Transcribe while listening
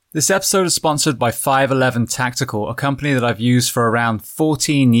This episode is sponsored by 511 Tactical, a company that I've used for around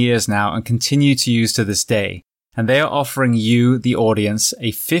 14 years now and continue to use to this day. And they are offering you, the audience,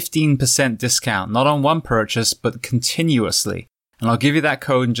 a 15% discount, not on one purchase, but continuously. And I'll give you that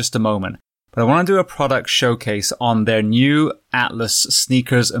code in just a moment. But I want to do a product showcase on their new Atlas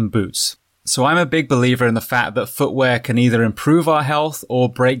sneakers and boots. So I'm a big believer in the fact that footwear can either improve our health or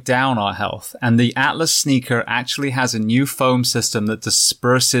break down our health. And the Atlas sneaker actually has a new foam system that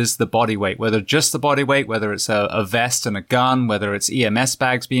disperses the body weight, whether just the body weight, whether it's a vest and a gun, whether it's EMS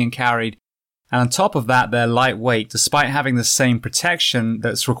bags being carried. And on top of that, they're lightweight, despite having the same protection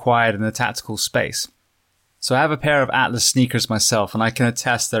that's required in the tactical space. So I have a pair of Atlas sneakers myself, and I can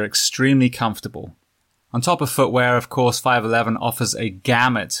attest they're extremely comfortable. On top of footwear, of course, 511 offers a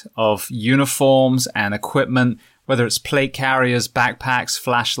gamut of uniforms and equipment, whether it's plate carriers, backpacks,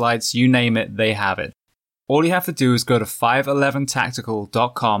 flashlights, you name it, they have it. All you have to do is go to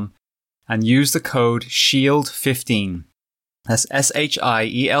 511tactical.com and use the code SHIELD15. That's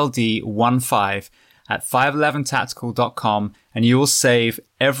SHIELD 15 at 511tactical.com, and you will save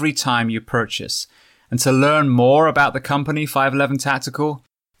every time you purchase. And to learn more about the company 511 Tactical,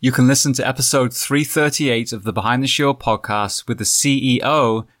 you can listen to episode 338 of the Behind the Shield podcast with the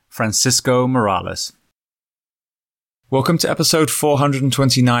CEO, Francisco Morales. Welcome to episode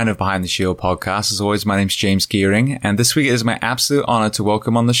 429 of Behind the Shield podcast. As always, my name's James Geering, and this week it is my absolute honor to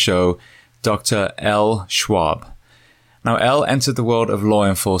welcome on the show Dr. Elle Schwab. Now, Elle entered the world of law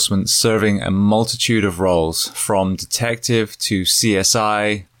enforcement serving a multitude of roles, from detective to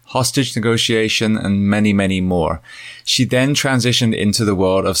CSI, hostage negotiation, and many, many more. She then transitioned into the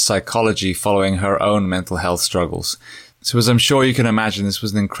world of psychology following her own mental health struggles. So as I'm sure you can imagine, this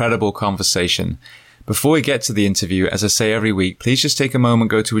was an incredible conversation. Before we get to the interview, as I say every week, please just take a moment,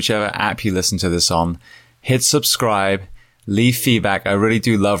 go to whichever app you listen to this on, hit subscribe, leave feedback. I really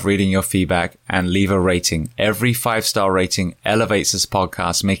do love reading your feedback, and leave a rating. Every 5-star rating elevates this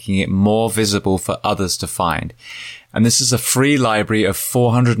podcast, making it more visible for others to find. And this is a free library of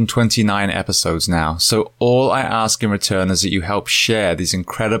 429 episodes now. So all I ask in return is that you help share these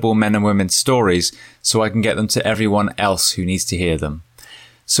incredible men and women's stories so I can get them to everyone else who needs to hear them.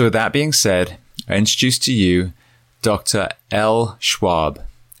 So with that being said, I introduce to you Dr. Elle Schwab.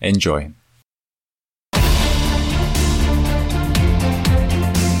 Enjoy.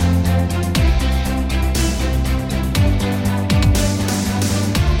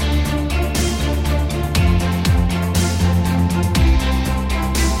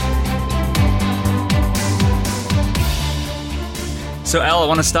 So Elle, I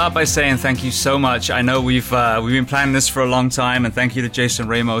want to start by saying thank you so much. I know we've been planning this for a long time, and thank you to Jason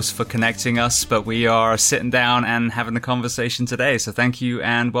Ramos for connecting us, but we are sitting down and having the conversation today. So thank you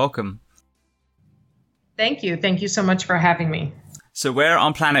and welcome. Thank you. Thank you so much for having me. So where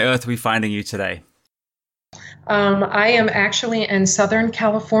on planet Earth are we finding you today? I am actually in Southern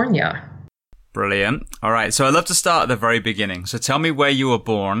California. Brilliant. All right. So I'd love to start at the very beginning. So tell me where you were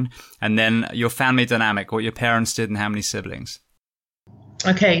born, and then your family dynamic, what your parents did and how many siblings.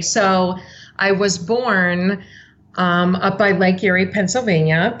 Okay, so I was born up by Lake Erie,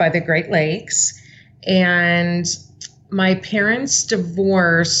 Pennsylvania, by the Great Lakes. And my parents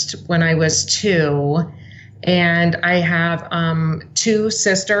divorced when I was 2. And I have 2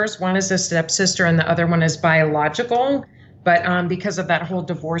 sisters. One is a stepsister and the other one is biological. But because of that whole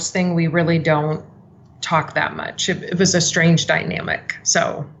divorce thing, we really don't talk that much. It was a strange dynamic.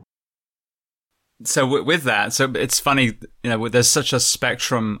 So with that, so it's funny, there's such a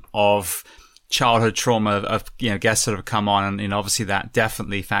spectrum of childhood trauma of, guests that have come on, and, obviously that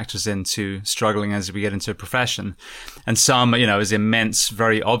definitely factors into struggling as we get into a profession. And some, is immense,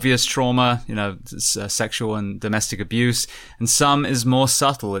 very obvious trauma, sexual and domestic abuse. And some is more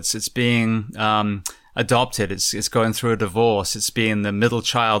subtle. It's being, adopted. It's going through a divorce. It's being the middle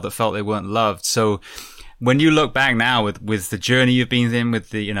child that felt they weren't loved. So, when you look back now with the journey you've been in,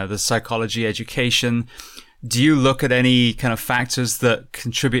 with the, the psychology education, do you look at any kind of factors that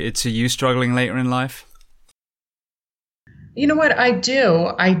contributed to you struggling later in life? You know what? I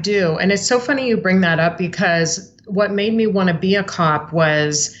do. And it's so funny you bring that up, because what made me want to be a cop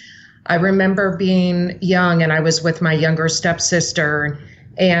was I remember being young and I was with my younger stepsister,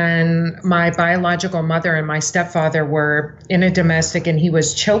 and my biological mother and my stepfather were in a domestic, and he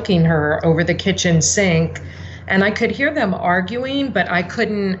was choking her over the kitchen sink. And I could hear them arguing, but I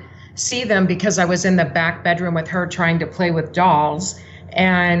couldn't see them because I was in the back bedroom with her trying to play with dolls.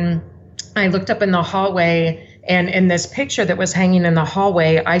 And I looked up in the hallway, and in this picture that was hanging in the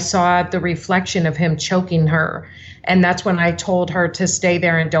hallway, I saw the reflection of him choking her. And that's when I told her to stay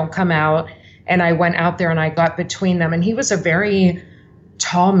there and don't come out. And I went out there and I got between them. And he was a very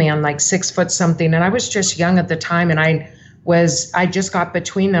tall man, like 6 foot something. And I was just young at the time. And I just got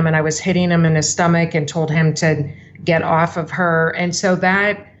between them and I was hitting him in his stomach and told him to get off of her. And so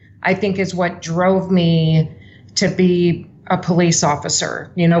that, I think, is what drove me to be a police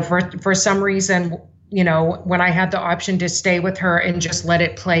officer. For some reason, when I had the option to stay with her and just let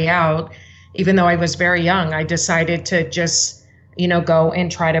it play out, even though I was very young, I decided to just, go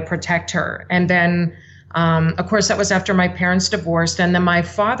and try to protect her. And then, of course, that was after my parents divorced. And then my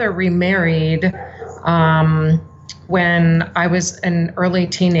father remarried when I was an early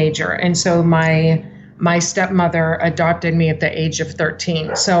teenager. And so my stepmother adopted me at the age of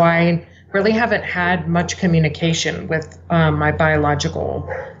 13. So I really haven't had much communication with my biological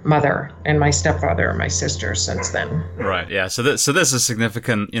mother and my stepfather, my sister, since then. Right. Yeah. So there's a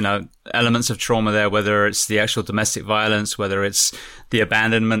significant, elements of trauma there, whether it's the actual domestic violence, whether it's the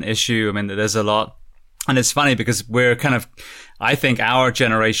abandonment issue. I mean, there's a lot. And it's funny because I think our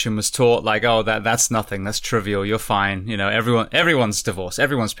generation was taught like, oh, that's nothing. That's trivial. You're fine. Everyone's divorced.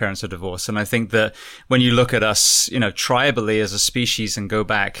 Everyone's parents are divorced. And I think that when you look at us, tribally as a species and go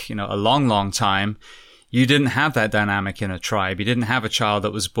back, a long, long time, you didn't have that dynamic in a tribe. You didn't have a child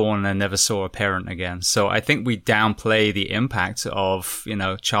that was born and never saw a parent again. So I think we downplay the impact of,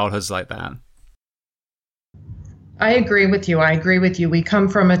 childhoods like that. I agree with you. We come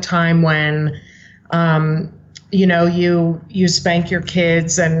from a time when, you spank your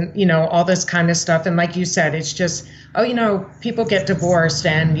kids and, all this kind of stuff. And like you said, it's just, people get divorced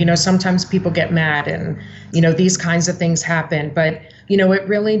and, sometimes people get mad and, these kinds of things happen. But, it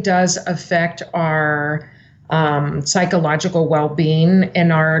really does affect our psychological well-being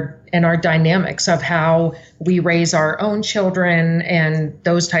and our dynamics of how we raise our own children and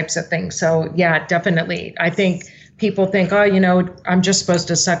those types of things. So, yeah, definitely. I think people think, I'm just supposed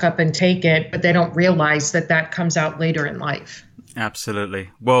to suck up and take it, but they don't realize that comes out later in life. Absolutely.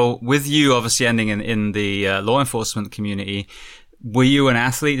 Well, with you obviously ending in the law enforcement community, were you an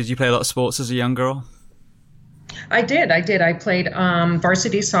athlete? Did you play a lot of sports as a young girl? I did. I played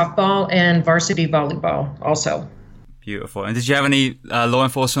varsity softball and varsity volleyball also. Beautiful. And did you have any law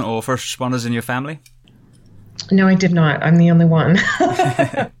enforcement or first responders in your family? No, I did not. I'm the only one.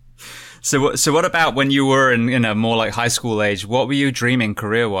 So what about when you were in more like high school age? What were you dreaming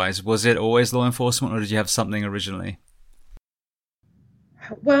career-wise? Was it always law enforcement or did you have something originally?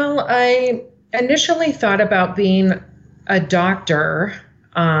 Well, I initially thought about being a doctor,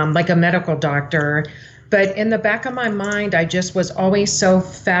 like a medical doctor. But in the back of my mind, I just was always so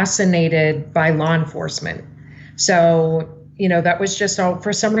fascinated by law enforcement. So, that was just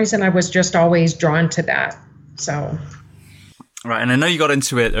for some reason, I was just always drawn to that. So. Right. And I know you got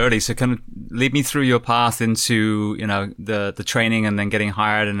into it early. So kind of lead me through your path into, the training and then getting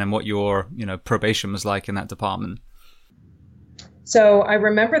hired and then what your, probation was like in that department. So I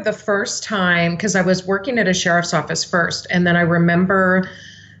remember the first time, because I was working at a sheriff's office first. And then I remember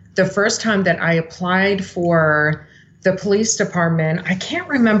the first time that I applied for the police department. I can't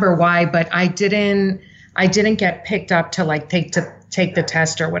remember why, but I didn't get picked up to take the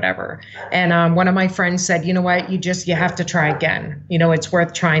test or whatever. And one of my friends said, you know what, you have to try again. It's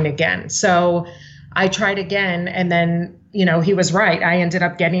worth trying again. So I tried again. And then, he was right. I ended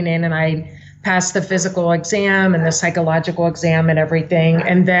up getting in and I passed the physical exam and the psychological exam and everything.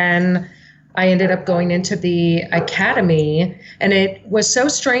 And then I ended up going into the academy. And it was so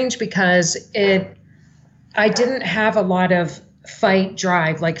strange because I didn't have a lot of fight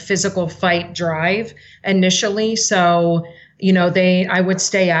drive, like physical fight drive initially. So, I would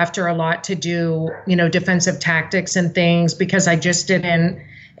stay after a lot to do, defensive tactics and things because it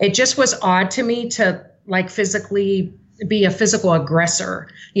just was odd to me to physically be a physical aggressor,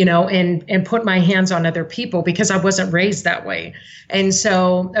 and put my hands on other people because I wasn't raised that way. And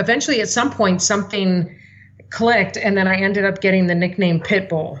so eventually at some point something clicked and then I ended up getting the nickname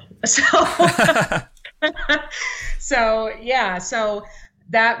Pitbull. So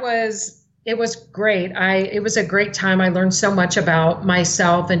it was great. It was a great time. I learned so much about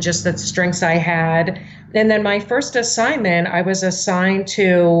myself and just the strengths I had. And then my first assignment, I was assigned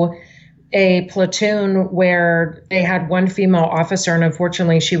to a platoon where they had one female officer, and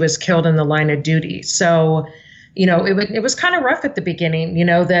unfortunately she was killed in the line of duty. So, it was kind of rough at the beginning,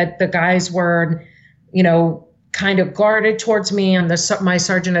 that the guys were, kind of guarded towards me. And my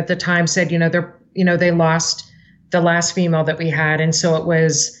sergeant at the time said, they lost the last female that we had. And so it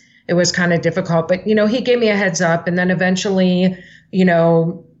was kind of difficult, but, he gave me a heads up. And then eventually,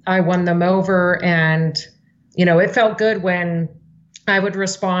 I won them over and, it felt good when I would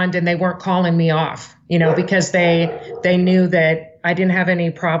respond and they weren't calling me off, because they knew that, I didn't have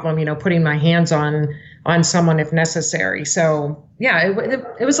any problem, putting my hands on someone if necessary. So yeah,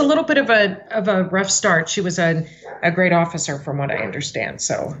 it was a little bit of a rough start. She was a great officer from what I understand.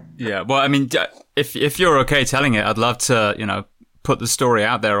 So yeah, well, I mean, if you're okay telling it, I'd love to, put the story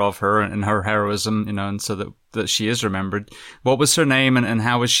out there of her and her heroism, and so that she is remembered. What was her name and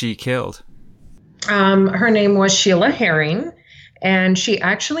how was she killed? Her name was Sheila Herring, and she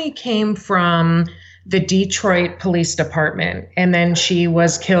actually came from the Detroit Police Department. And then she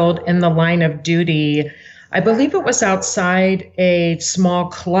was killed in the line of duty. I believe it was outside a small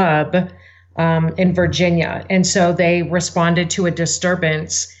club in Virginia. And so they responded to a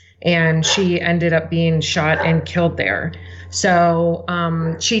disturbance, and she ended up being shot and killed there. So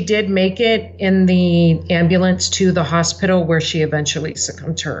she did make it in the ambulance to the hospital where she eventually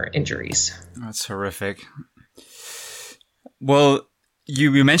succumbed to her injuries. That's horrific. Well,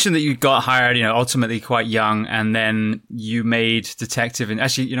 you mentioned that you got hired, ultimately quite young, and then you made detective. And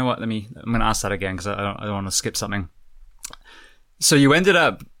actually, you know what? I'm going to ask that again because I don't want to skip something. So you ended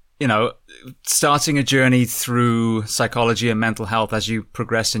up, starting a journey through psychology and mental health as you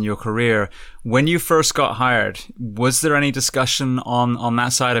progressed in your career. When you first got hired, was there any discussion on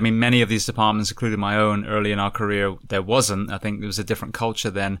that side? I mean, many of these departments, including my own early in our career, there wasn't. I think there was a different culture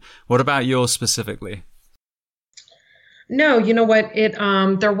then. What about yours specifically? No, you know what?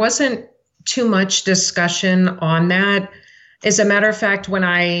 There wasn't too much discussion on that. As a matter of fact, when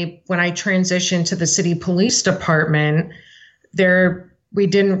I transitioned to the city police department, we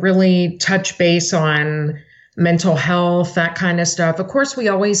didn't really touch base on mental health, that kind of stuff. Of course, we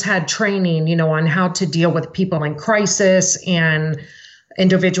always had training, on how to deal with people in crisis and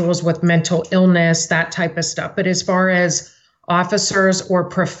individuals with mental illness, that type of stuff. But as far as officers or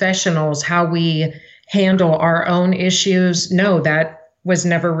professionals, how we handle our own issues, no, that was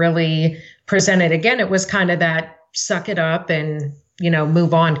never really presented. Again, it was kind of that suck it up and,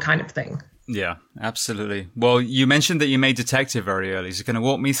 move on kind of thing. Yeah, absolutely. Well, you mentioned that you made detective very early. So can you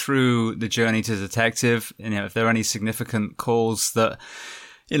walk me through the journey to detective? And if there are any significant calls that,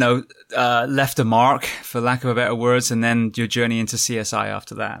 left a mark, for lack of a better words, and then your journey into CSI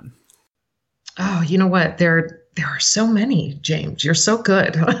after that? Oh, you know what? There are so many, James. You're so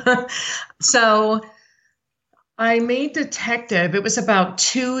good. So I made detective. It was about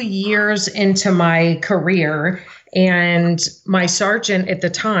 2 years into my career. And my sergeant at the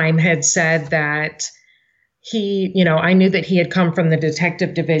time had said that I knew that he had come from the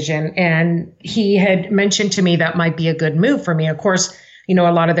detective division, and he had mentioned to me that might be a good move for me. Of course, a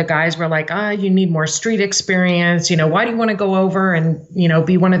lot of the guys were like, you need more street experience. Why do you want to go over and,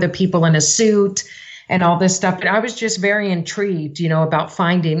 be one of the people in a suit and all this stuff? But I was just very intrigued, about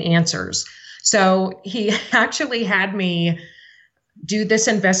finding answers. So he actually had me do this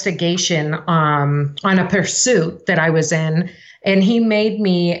investigation on a pursuit that I was in, and he made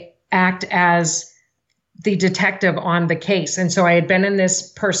me act as the detective on the case. And so I had been in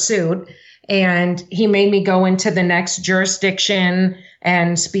this pursuit, and he made me go into the next jurisdiction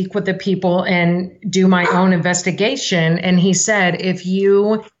and speak with the people and do my own investigation. And he said, if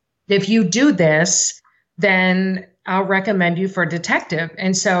you do this, then I'll recommend you for detective.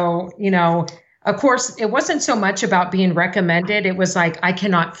 And so, of course, it wasn't so much about being recommended. It was like, I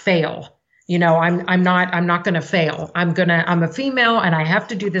cannot fail. I'm not going to fail. I'm a female, and I have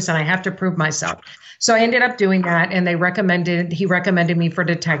to do this, and I have to prove myself. So I ended up doing that, and he recommended me for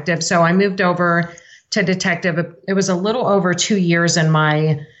detective. So I moved over to detective. It was a little over 2 years in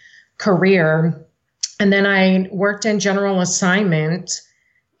my career. And then I worked in general assignment,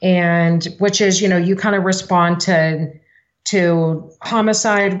 and which is, you kind of respond to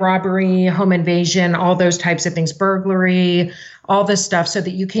homicide, robbery, home invasion, all those types of things, burglary, all this stuff, so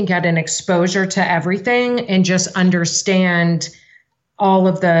that you can get an exposure to everything and just understand all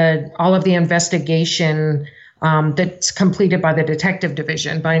of the investigation that's completed by the detective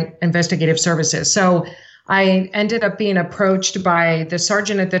division, by investigative services. So I ended up being approached by the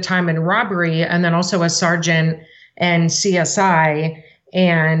sergeant at the time in robbery, and then also a sergeant in CSI.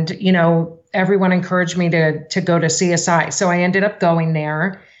 And, everyone encouraged me to go to CSI. So I ended up going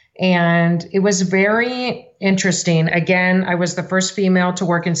there, and it was very interesting. Again, I was the first female to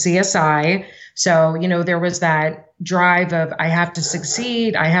work in CSI. So, there was that drive of, I have to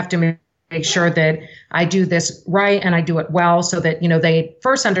succeed. I have to make sure that I do this right and I do it well, so that, they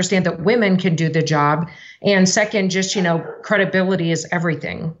first understand that women can do the job. And second, just, credibility is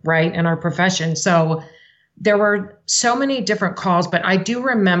everything, right, in our profession. So there were so many different calls, but I do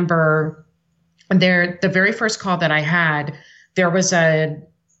remember the very first call that I had, there was a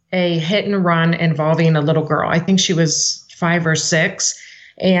hit and run involving a little girl. I think she was 5 or 6.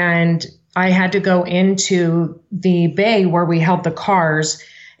 And I had to go into the bay where we held the cars,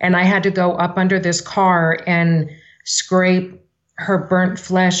 and I had to go up under this car and scrape her burnt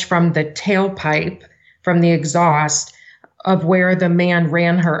flesh from the tailpipe, from the exhaust of where the man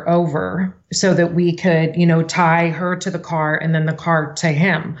ran her over so that we could, tie her to the car and then the car to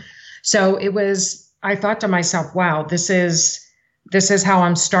him. So I thought to myself, wow, this is how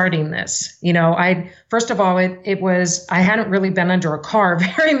I'm starting this. First of all, I hadn't really been under a car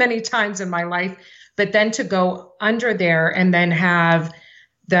very many times in my life, but then to go under there and then have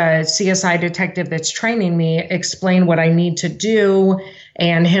the CSI detective that's training me explain what I need to do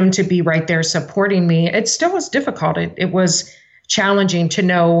and him to be right there supporting me, it still was difficult. It was challenging to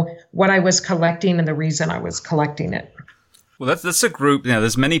know what I was collecting and the reason I was collecting it. Well, that's a group,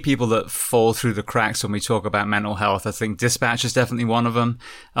 there's many people that fall through the cracks when we talk about mental health. I think dispatch is definitely one of them.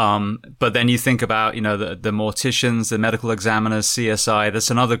 But then you think about, the morticians, the medical examiners, CSI,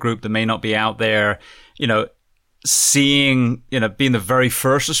 that's another group that may not be out there, seeing, being the very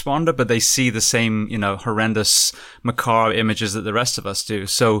first responder, but they see the same, horrendous, macabre images that the rest of us do.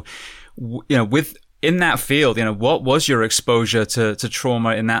 So, in that field, what was your exposure to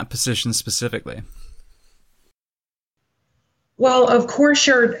trauma in that position specifically? Well, of course,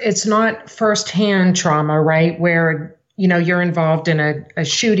 it's not firsthand trauma, right? Where, you're involved in a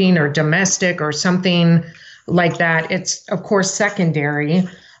shooting or domestic or something like that. It's, of course, secondary,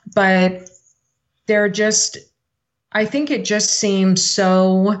 but I think it just seems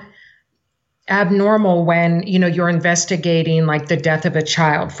so abnormal when, you're investigating like the death of a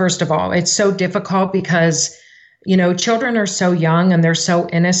child. First of all, it's so difficult because, children are so young and they're so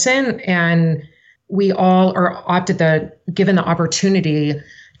innocent, and we all are given the opportunity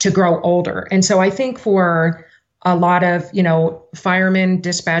to grow older. And so I think for a lot of, firemen,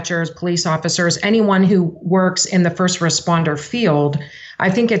 dispatchers, police officers, anyone who works in the first responder field, I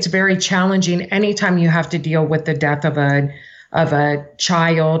think it's very challenging anytime you have to deal with the death of a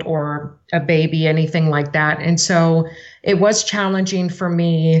child or a baby, anything like that. And so it was challenging for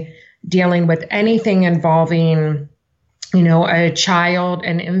me dealing with anything involving, a child,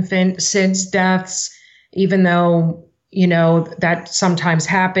 an infant, SIDS deaths, even though, that sometimes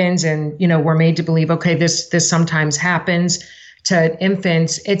happens and, we're made to believe, okay, this sometimes happens to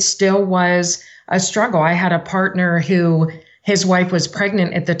infants. It still was a struggle. I had a partner who his wife was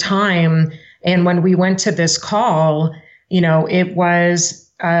pregnant at the time. And when we went to this call, it was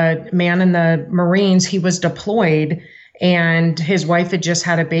a man in the Marines. He was deployed and his wife had just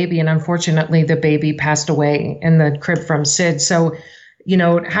had a baby. And unfortunately, the baby passed away in the crib from SIDS. So,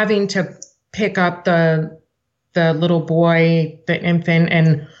 having to pick up the little boy, the infant,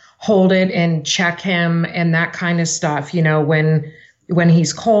 and hold it and check him and that kind of stuff, when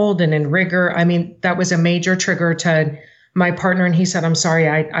he's cold and in rigor. I mean, that was a major trigger to my partner. And he said, I'm sorry,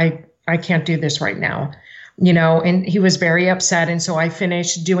 I can't do this right now, and he was very upset. And so I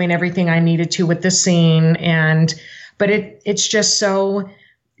finished doing everything I needed to with the scene. But it's just so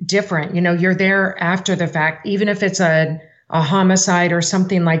different. You're there after the fact, even if it's a homicide or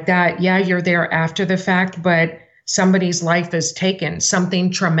something like that. Yeah, you're there after the fact, but somebody's life is taken.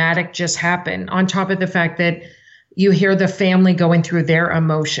 Something traumatic just happened, on top of the fact that you hear the family going through their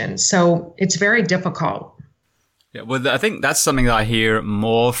emotions. So it's very difficult. Yeah, well, I think that's something that I hear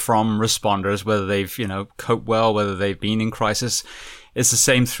more from responders, whether they've, coped well, whether they've been in crisis. It's the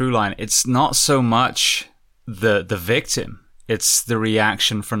same through line. It's not so much the victim. It's the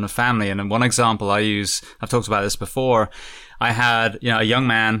reaction from the family. And one example I've talked about this before. I had, a young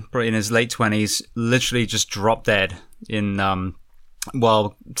man in his late 20s literally just dropped dead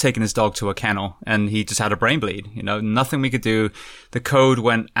while taking his dog to a kennel, and he just had a brain bleed. Nothing we could do. The code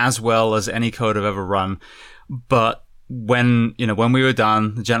went as well as any code I've ever run. But when we were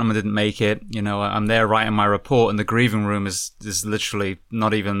done, the gentleman didn't make it. I'm there writing my report, and the grieving room is literally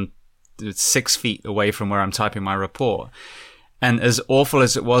not even 6 feet away from where I'm typing my report. And as awful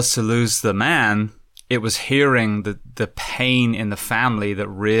as it was to lose the man, it was hearing the pain in the family that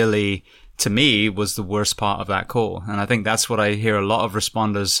really, to me, was the worst part of that call. And I think that's what I hear a lot of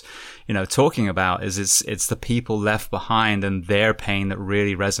responders, talking about, is it's the people left behind and their pain that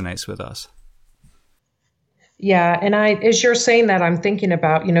really resonates with us. Yeah. And as you're saying that, I'm thinking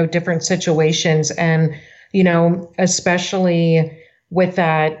about, different situations and, especially with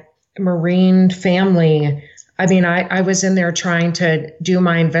that Marine family. I mean, I was in there trying to do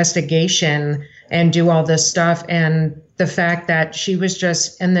my investigation and do all this stuff. And the fact that she was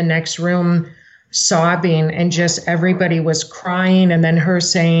just in the next room sobbing and just everybody was crying. And then her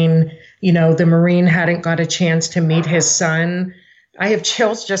saying, the Marine hadn't got a chance to meet his son. I have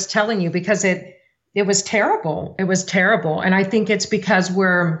chills just telling you, because it was terrible. It was terrible. And I think it's because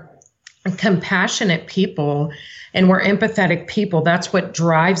we're compassionate people and we're empathetic people. That's what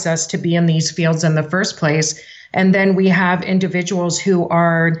drives us to be in these fields in the first place. And then we have individuals who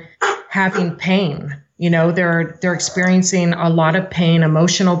are having pain. They're experiencing a lot of pain,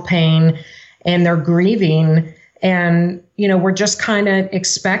 emotional pain, and they're grieving. And, we're just kind of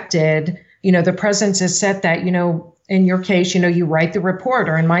expected, the presence is set that, in your case, you write the report,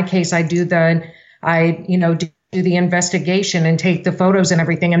 or in my case, I do the investigation and take the photos and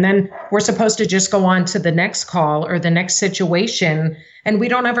everything. And then we're supposed to just go on to the next call or the next situation. And we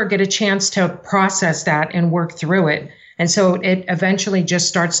don't ever get a chance to process that and work through it. And so it eventually just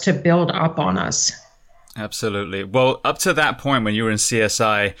starts to build up on us. Absolutely. Well, up to that point when you were in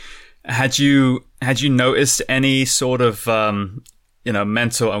CSI, had you noticed any sort of,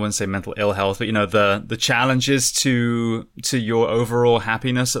 mental, I wouldn't say mental ill health, but, the challenges to your overall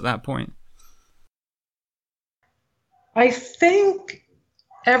happiness at that point? I think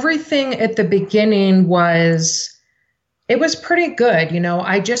everything at the beginning was pretty good.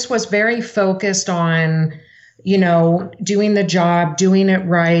 I just was very focused on, doing the job, doing it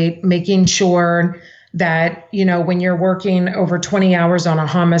right, making sure that, when you're working over 20 hours on a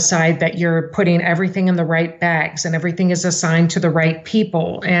homicide, that you're putting everything in the right bags and everything is assigned to the right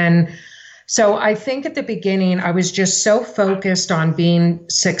people. And so I think at the beginning, I was just so focused on being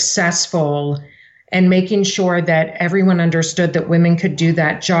successful and making sure that everyone understood that women could do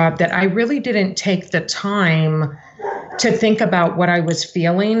that job, that I really didn't take the time to think about what I was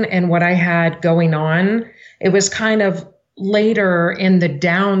feeling and what I had going on. It was kind of later in the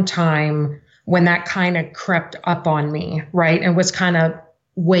downtime when that kind of crept up on me, right? And was kind of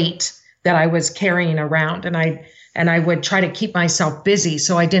weight that I was carrying around. And I would try to keep myself busy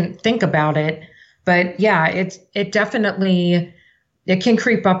so I didn't think about it. But yeah, it definitely, it can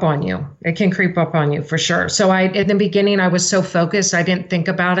creep up on you. It can creep up on you for sure. So in the beginning, I was so focused, I didn't think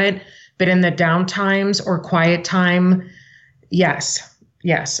about it. But in the down times or quiet time, yes,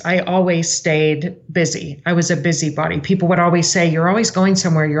 I always stayed busy. I was a busybody. People would always say, you're always going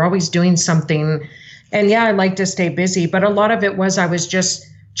somewhere. You're always doing something. And yeah, I like to stay busy. But a lot of it was I was just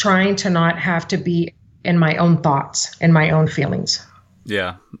trying to not have to be in my own thoughts and my own feelings.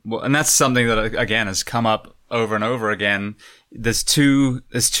 Yeah. Well, and that's something that, again, has come up over and over again. There's two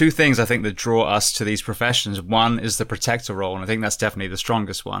things I think that draw us to these professions. One is the protector role, and I think that's definitely the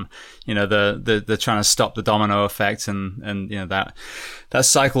strongest one. The trying to stop the domino effect, and that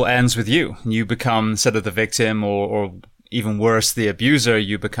cycle ends with you. You become, instead of the victim or even worse, the abuser,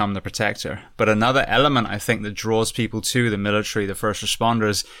 you become the protector. But another element I think that draws people to the military, the first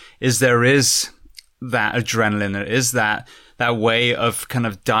responders, is there is that adrenaline. There is that way of kind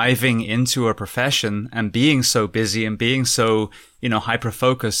of diving into a profession and being so busy and being so,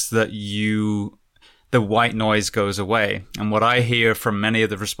 hyper-focused that the white noise goes away. And what I hear from many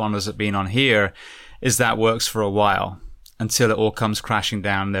of the responders that have been on here is that works for a while until it all comes crashing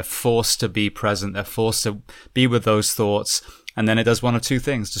down. They're forced to be present. They're forced to be with those thoughts. And then it does one of two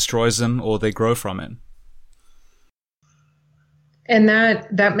things, destroys them or they grow from it. And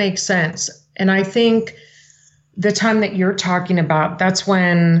that makes sense. And I think the time that you're talking about, that's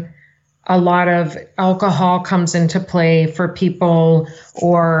when a lot of alcohol comes into play for people,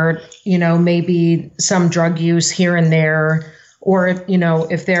 or, maybe some drug use here and there, or,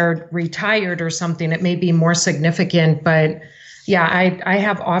 if they're retired or something, it may be more significant. But yeah, I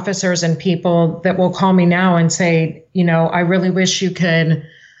have officers and people that will call me now and say, I really wish you could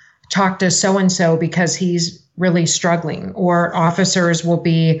talk to so-and-so because he's really struggling. Or officers will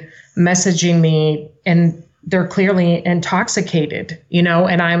be messaging me and they're clearly intoxicated,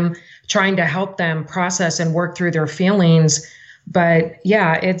 and I'm trying to help them process and work through their feelings. But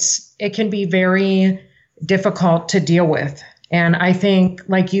yeah, it can be very difficult to deal with. And I think,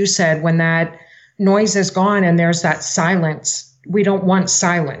 like you said, when that noise is gone and there's that silence, we don't want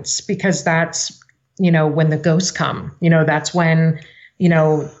silence, because that's, when the ghosts come, that's when,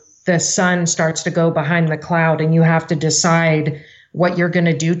 the sun starts to go behind the cloud and you have to decide what you're going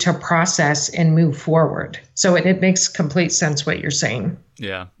to do to process and move forward. So it makes complete sense what you're saying.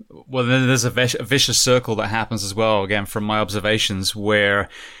 Yeah. Well, then there's a vicious circle that happens as well, again, from my observations, where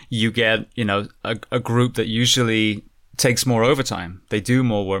you get, a group that usually takes more overtime. They do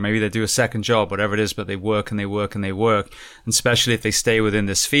more work. Maybe they do a second job, whatever it is, but they work and they work and they work. And especially if they stay within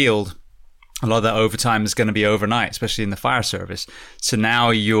this field, a lot of that overtime is going to be overnight, especially in the fire service. So now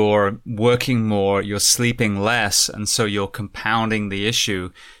you're working more, you're sleeping less, and so you're compounding the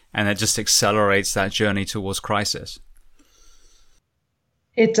issue, and it just accelerates that journey towards crisis.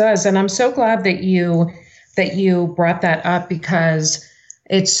 It does. And I'm so glad that you brought that up, because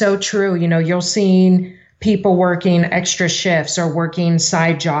it's so true. You'll see people working extra shifts or working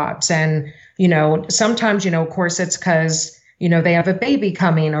side jobs. And, sometimes, of course, it's because, they have a baby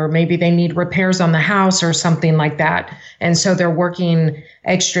coming, or maybe they need repairs on the house or something like that. And so they're working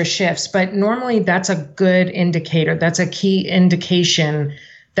extra shifts. But normally that's a good indicator. That's a key indication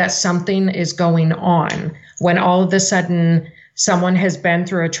that something is going on when all of a sudden someone has been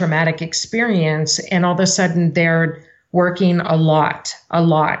through a traumatic experience and all of a sudden they're working a lot,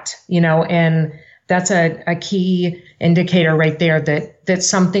 and that's a key indicator right there that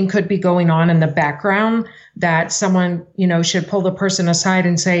something could be going on in the background, that someone, should pull the person aside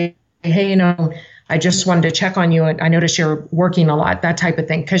and say, hey, I just wanted to check on you. And I noticed you're working a lot, that type of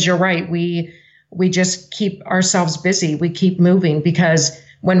thing. Because you're right. We just keep ourselves busy. We keep moving, because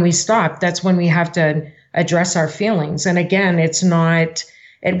when we stop, that's when we have to address our feelings. And again,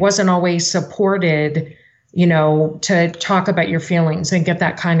 it wasn't always supported, to talk about your feelings and get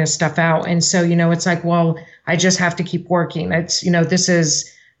that kind of stuff out. And so, it's like, well, I just have to keep working. It's, this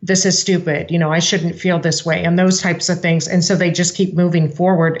is stupid. I shouldn't feel this way, and those types of things. And so they just keep moving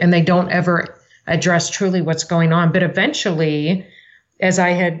forward, and they don't ever address truly what's going on. But eventually, as I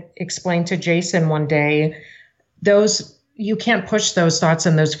had explained to Jason one day, you can't push those thoughts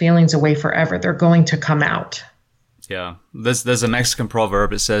and those feelings away forever. They're going to come out. Yeah. There's a Mexican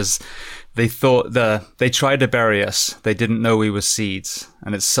proverb. It says, they tried to bury us. They didn't know we were seeds.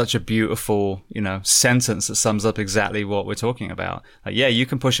 And it's such a beautiful, sentence that sums up exactly what we're talking about. Like, yeah, you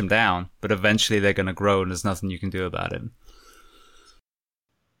can push them down, but eventually they're going to grow, and there's nothing you can do about it.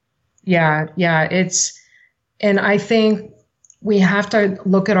 Yeah. And I think we have to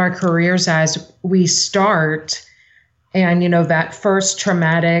look at our careers as we start, and, that first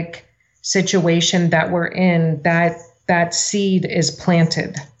traumatic situation that we're in, that seed is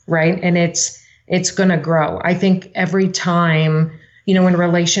planted, right? And it's going to grow. I think every time, in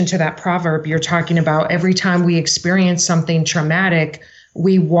relation to that proverb you're talking about, every time we experience something traumatic,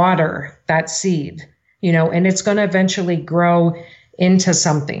 we water that seed, and it's going to eventually grow into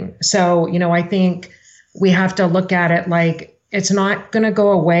something. So, I think we have to look at it like it's not going to go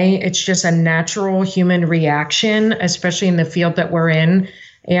away. It's just a natural human reaction, especially in the field that we're in.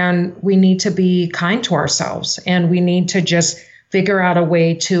 And we need to be kind to ourselves, and we need to just figure out a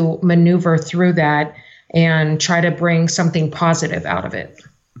way to maneuver through that and try to bring something positive out of it.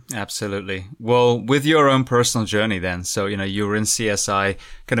 Absolutely. Well, with your own personal journey then, so, you were in CSI,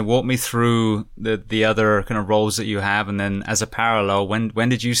 kind of walk me through the other kind of roles that you have. And then as a parallel, when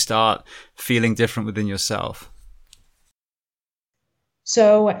did you start feeling different within yourself?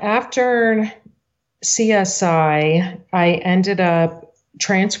 So after CSI, I ended up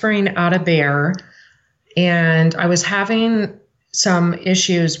transferring out of there, and I was having some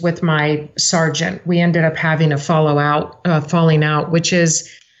issues with my sergeant. We ended up having a falling out, which is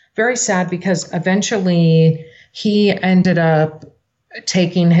very sad, because eventually he ended up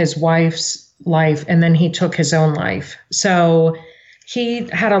taking his wife's life, and then he took his own life. So he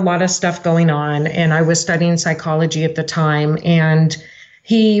had a lot of stuff going on, and I was studying psychology at the time, and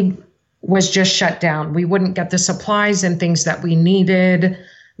he was just shut down. We wouldn't get the supplies and things that we needed.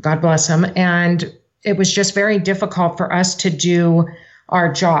 God bless him. And it was just very difficult for us to do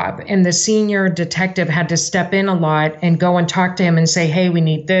our job. And the senior detective had to step in a lot and go and talk to him and say, hey, we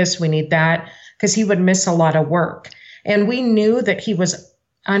need this, we need that, because he would miss a lot of work. And we knew that he was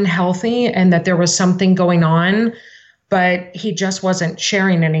unhealthy and that there was something going on, but he just wasn't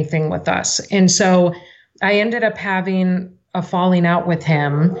sharing anything with us. And so I ended up having a falling out with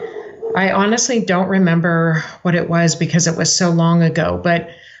him. I honestly don't remember what it was, because it was so long ago, but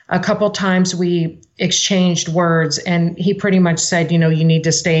a couple times we exchanged words, and he pretty much said, you need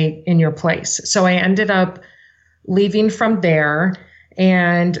to stay in your place. So I ended up leaving from there,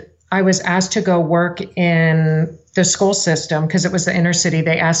 and I was asked to go work in the school system, because it was the inner city.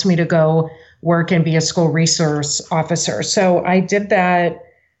 They asked me to go work and be a school resource officer. So I did that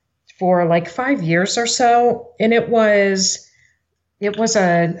for like 5 years or so, and it was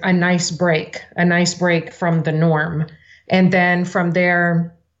a nice break from the norm. And then from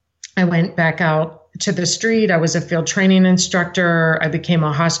there, I went back out to the street. I was a field training instructor. I became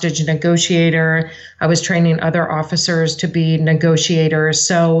a hostage negotiator. I was training other officers to be negotiators.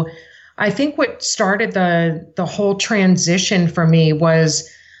 So I think what started the whole transition for me was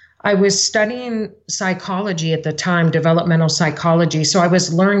I was studying psychology at the time, developmental psychology. So I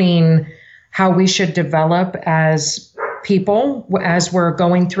was learning how we should develop as people as we're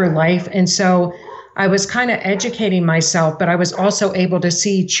going through life. And so I was kind of educating myself, but I was also able to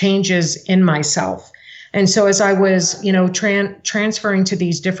see changes in myself. And so as I was, transferring to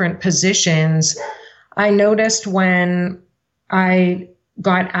these different positions, I noticed when I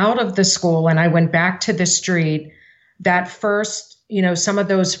got out of the school and I went back to the street, that first, some of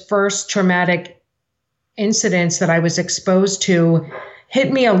those first traumatic incidents that I was exposed to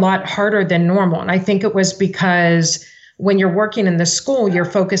hit me a lot harder than normal. And I think it was because when you're working in the school, you're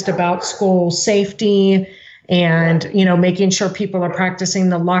focused about school safety and, making sure people are practicing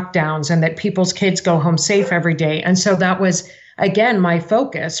the lockdowns and that people's kids go home safe every day. And so that was, again, my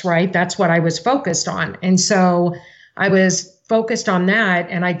focus, right? That's what I was focused on. And so I was focused on that,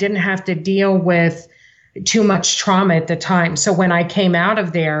 and I didn't have to deal with too much trauma at the time. So when I came out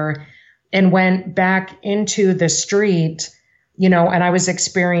of there and went back into the street, and I was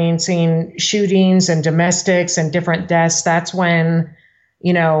experiencing shootings and domestics and different deaths, that's when,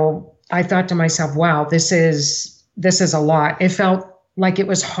 I thought to myself, wow, this is a lot. It felt like it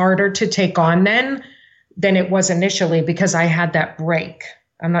was harder to take on then than it was initially because I had that break.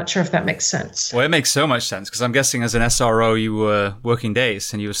 I'm not sure if that makes sense. Well, it makes so much sense because I'm guessing as an SRO, you were working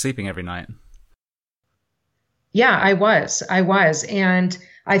days and you were sleeping every night. Yeah, I was. And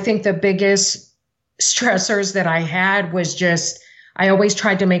I think the biggest stressors that I had was just, I always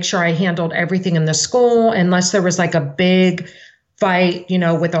tried to make sure I handled everything in the school, unless there was like a big fight,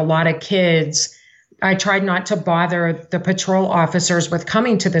 with a lot of kids. I tried not to bother the patrol officers with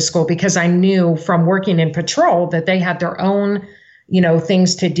coming to the school because I knew from working in patrol that they had their own,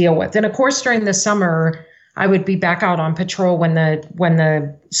 things to deal with. And of course, during the summer, I would be back out on patrol when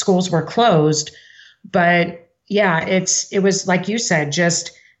the schools were closed. But yeah, it was like you said,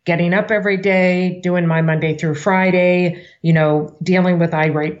 just getting up every day, doing my Monday through Friday, dealing with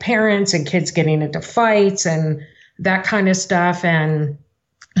irate parents and kids getting into fights and that kind of stuff. And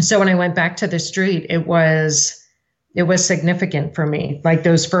so when I went back to the street, it was significant for me. Like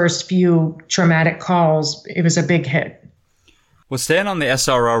those first few traumatic calls, it was a big hit. Well, staying on the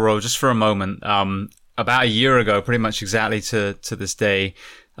SRO role just for a moment, about a year ago, pretty much exactly to this day,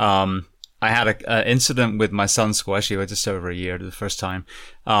 I had an incident with my son's school, actually just over a year, the first time.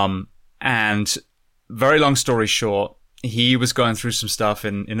 And very long story short, he was going through some stuff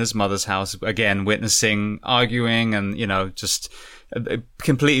in his mother's house, again, witnessing, arguing, and, just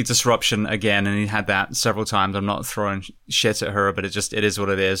completely disruption again. And he had that several times. I'm not throwing shit at her, but it is what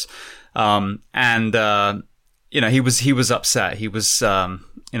it is. He was upset. He was,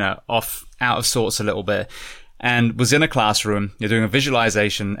 out of sorts a little bit. And was in a classroom. You're doing a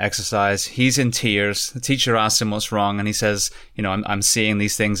visualization exercise. He's in tears. The teacher asks him what's wrong, and he says, I'm seeing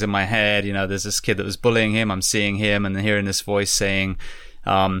these things in my head. There's this kid that was bullying him. I'm seeing him, and hearing this voice saying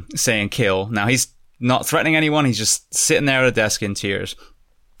kill. Now he's not threatening anyone. He's just sitting there at a desk in tears.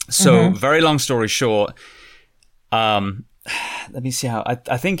 So very long story short, let me see how.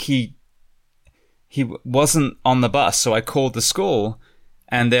 I think he wasn't on the bus, so I called the school,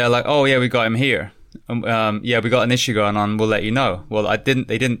 and they're like, "Oh yeah, we got him here." We got an issue going on. We'll let you know. Well,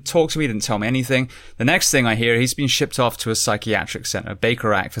 they didn't talk to me, didn't tell me anything. The next thing I hear, he's been shipped off to a psychiatric center,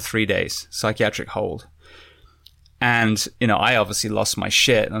 Baker Act, for 3 days, psychiatric hold. And, I obviously lost my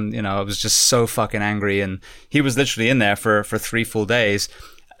shit, and, I was just so fucking angry. And he was literally in there for 3 full days.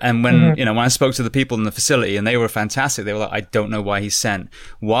 And when, when I spoke to the people in the facility, and they were fantastic, they were like, I don't know why he's sent.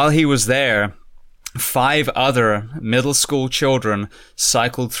 While he was there, 5 other middle school children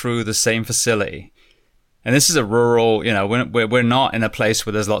cycled through the same facility. And this is a rural, we're not in a place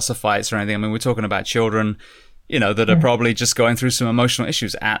where there's lots of fights or anything. I mean, we're talking about children, that are probably just going through some emotional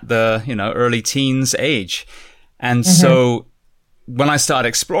issues at the, early teens age. And so when I started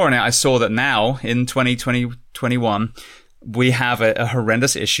exploring it, I saw that now in 2021, we have a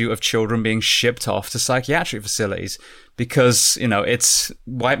horrendous issue of children being shipped off to psychiatric facilities because, it's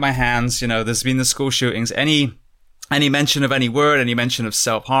wipe my hands, there's been the school shootings, any mention of any word, any mention of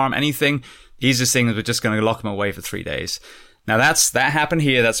self-harm, anything. Easiest thing is we're just going to lock them away for 3 days. Now that happened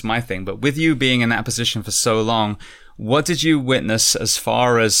here. That's my thing. But with you being in that position for so long, what did you witness as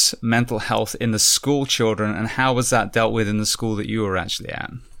far as mental health in the school children, and how was that dealt with in the school that you were actually at?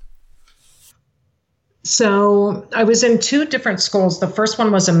 So I was in 2 different schools. The first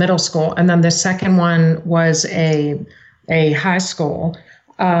one was a middle school, and then the second one was a high school.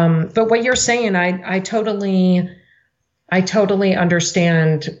 But what you're saying, I totally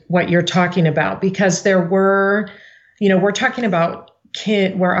understand what you're talking about, because there were, we're talking about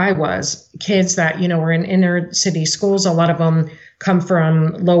where I was, kids that, were in inner city schools. A lot of them come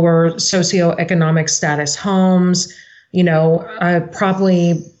from lower socioeconomic status homes,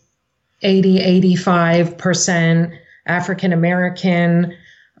 probably 85% African American,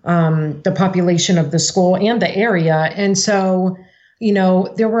 the population of the school and the area. And so,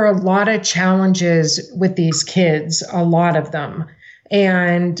 there were a lot of challenges with these kids, a lot of them.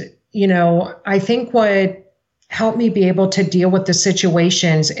 And, I think what helped me be able to deal with the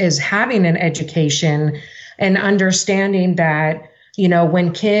situations is having an education and understanding that,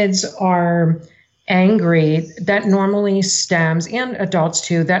 when kids are angry, that normally stems, and adults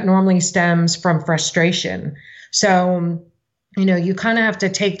too, that normally stems from frustration. So, you kind of have to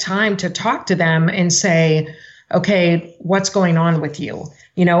take time to talk to them and say, okay, what's going on with you?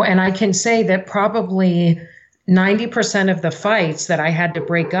 And I can say that probably 90% of the fights that I had to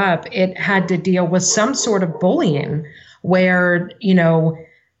break up, it had to deal with some sort of bullying where,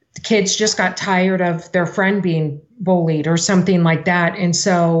 the kids just got tired of their friend being bullied or something like that. And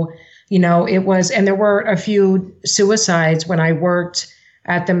so, it was, and there were a few suicides when I worked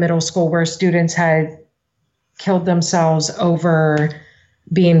at the middle school where students had killed themselves over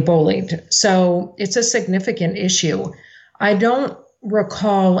being bullied. So it's a significant issue. I don't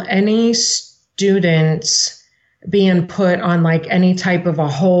recall any students being put on like any type of a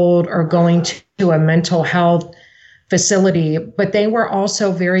hold or going to a mental health facility, but they were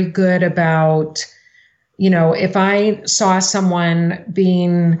also very good about, if I saw someone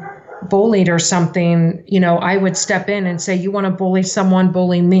being bullied or something, I would step in and say, you want to bully someone,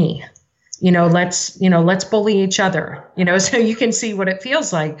 bully me. Let's bully each other, so you can see what it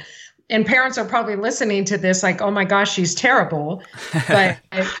feels like. And parents are probably listening to this like, oh my gosh, she's terrible. But,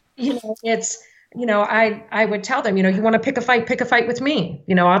 it's, I would tell them, you want to pick a fight with me.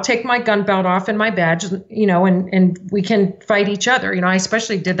 I'll take my gun belt off and my badge, and we can fight each other. I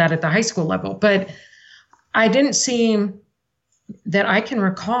especially did that at the high school level, but I didn't see that I can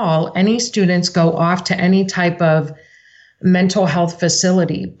recall any students go off to any type of mental health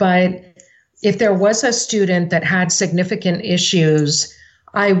facility. But if there was a student that had significant issues,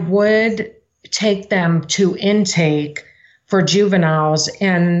 I would take them to intake for juveniles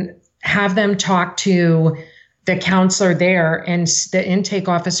and have them talk to the counselor there and the intake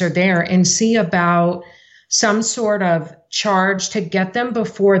officer there and see about some sort of charge to get them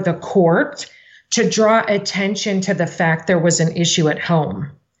before the court to draw attention to the fact there was an issue at home.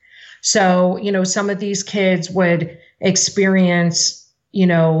 So, some of these kids would experience,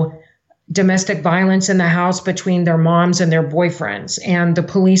 domestic violence in the house between their moms and their boyfriends, and the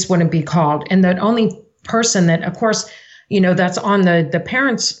police wouldn't be called. And the only person that, of course, that's on the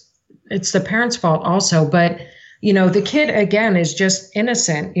parents, it's the parents' fault also. But, the kid, again, is just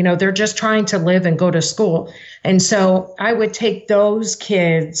innocent. They're just trying to live and go to school. And so I would take those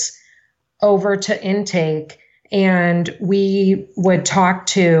kids over to intake, and we would talk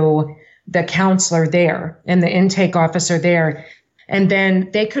to the counselor there and the intake officer there. And then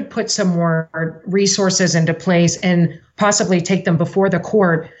they could put some more resources into place and possibly take them before the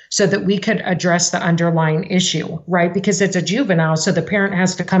court so that we could address the underlying issue, right? Because it's a juvenile, so the parent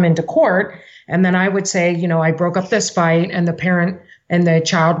has to come into court. And then I would say, I broke up this fight, and the parent and the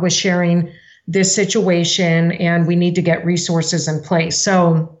child was sharing this situation, and we need to get resources in place.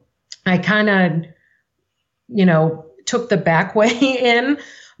 So I kind of, took the back way in,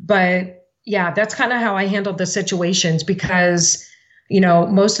 but yeah, that's kind of how I handled the situations because,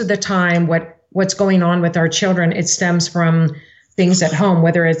 most of the time what's going on with our children, it stems from things at home,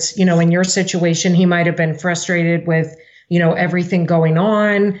 whether it's, in your situation, he might've been frustrated with, everything going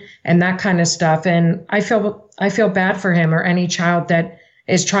on and that kind of stuff. And I feel bad for him or any child that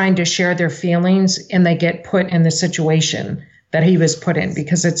is trying to share their feelings and they get put in the situation that he was put in,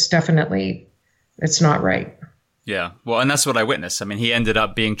 because it's not right. Yeah. Well, and that's what I witnessed. I mean, he ended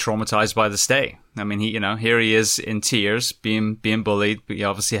up being traumatized by the stay. I mean, here he is in tears, being bullied, but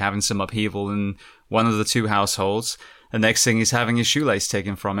obviously having some upheaval in one of the two households. The next thing, he's having his shoelace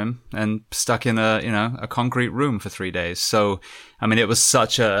taken from him and stuck in a concrete room for 3 days. So, I mean, it was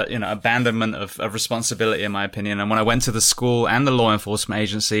such a, abandonment of responsibility, in my opinion. And when I went to the school and the law enforcement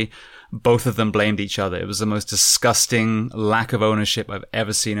agency, both of them blamed each other. It was the most disgusting lack of ownership I've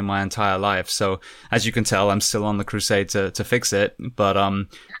ever seen in my entire life. So, as you can tell, I'm still on the crusade to fix it. But,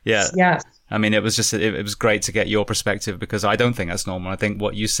 yeah. Yes. I mean, it was just, it was great to get your perspective, because I don't think that's normal. I think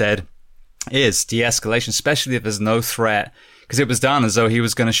what you said is de-escalation, especially if there's no threat, because it was done as though he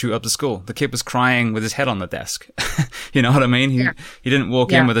was going to shoot up the school. The kid was crying with his head on the desk. You know what I mean? He didn't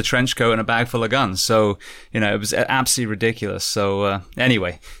walk in with a trench coat and a bag full of guns. So, it was absolutely ridiculous. So,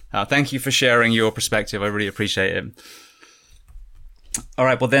 anyway, thank you for sharing your perspective. I really appreciate it. All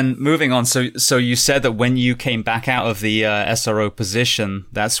right. Well, then moving on. So you said that when you came back out of the SRO position,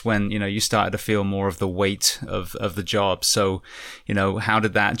 that's when, you started to feel more of the weight of the job. So, how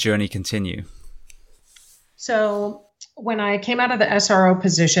did that journey continue? So when I came out of the SRO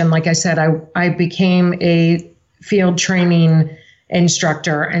position, like I said, I became a field training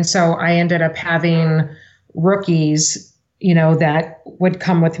instructor. And so I ended up having rookies, that would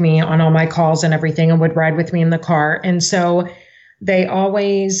come with me on all my calls and everything and would ride with me in the car. And so they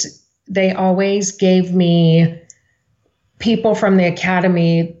always gave me people from the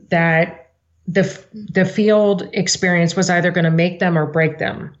academy that the field experience was either going to make them or break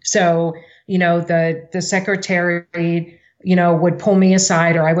them. So, the secretary, would pull me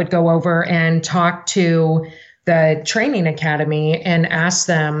aside, or I would go over and talk to the training academy and ask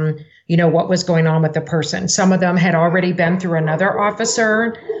them, what was going on with the person. Some of them had already been through another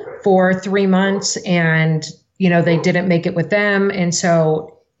officer for 3 months and, they didn't make it with them. And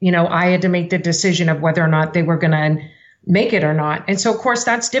so, I had to make the decision of whether or not they were going to make it or not. And so, of course,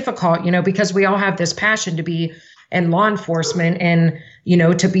 that's difficult, because we all have this passion to be in law enforcement and,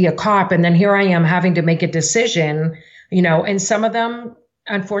 to be a cop. And then here I am having to make a decision, and some of them,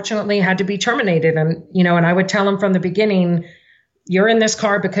 unfortunately, had to be terminated. And, and I would tell them from the beginning, you're in this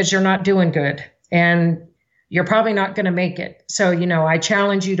car because you're not doing good and you're probably not going to make it. So, I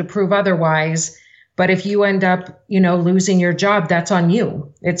challenge you to prove otherwise. But if you end up, losing your job, that's on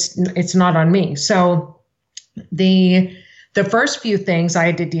you. It's not on me. So the first few things I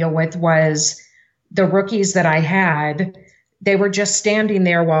had to deal with was the rookies that I had. They were just standing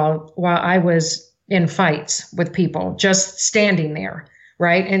there while I was in fights with people, just standing there.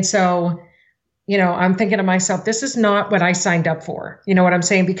 Right. And so, I'm thinking to myself, this is not what I signed up for. You know what I'm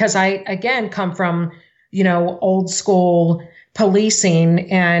saying? Because I, again, come from, old school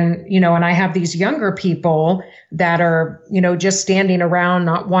policing and, and I have these younger people that are, just standing around,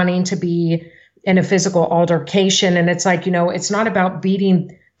 not wanting to be in a physical altercation. And it's like, it's not about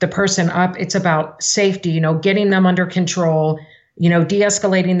beating the person up. It's about safety, getting them under control,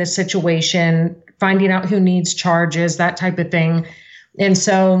 de-escalating the situation, finding out who needs charges, that type of thing. And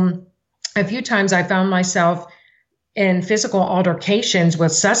so a few times I found myself in physical altercations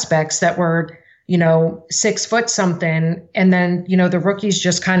with suspects that were, 6 foot something. And then, the rookies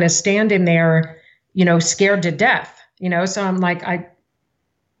just kind of standing there, scared to death, so I'm like, I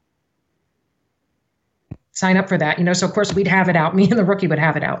sign up for that, so of course we'd have it out. Me and the rookie would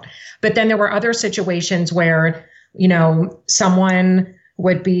have it out. But then there were other situations where, someone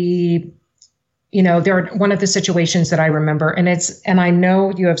would be, one of the situations that I remember, and I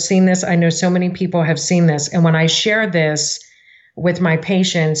know you have seen this. I know so many people have seen this. And when I share this with my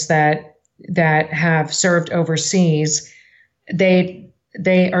patients that have served overseas, they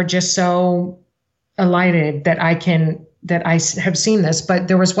are just so elated that I have seen this. But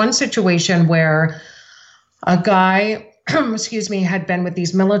there was one situation where a guy, had been with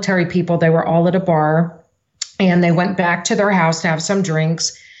these military people. They were all at a bar and they went back to their house to have some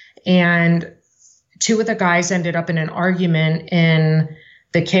drinks. And 2 of the guys ended up in an argument in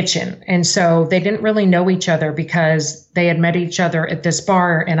the kitchen. And so they didn't really know each other because they had met each other at this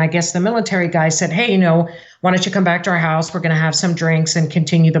bar. And I guess the military guy said, hey, why don't you come back to our house? We're going to have some drinks and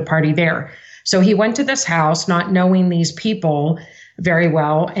continue the party there. So he went to this house, not knowing these people very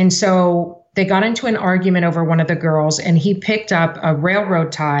well. And so they got into an argument over one of the girls, and he picked up a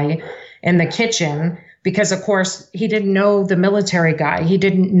railroad tie in the kitchen because, of course, he didn't know the military guy. He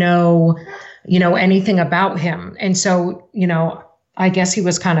didn't know, anything about him. And so, I guess he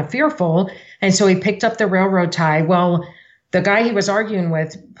was kind of fearful. And so he picked up the railroad tie. Well, the guy he was arguing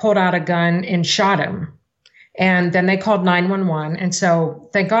with pulled out a gun and shot him. And then they called 911. And so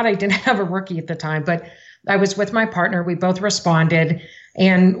thank God I didn't have a rookie at the time, but I was with my partner. We both responded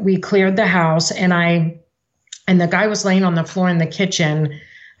and we cleared the house. And the guy was laying on the floor in the kitchen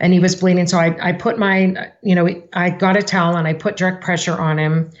and he was bleeding. So I put I got a towel and I put direct pressure on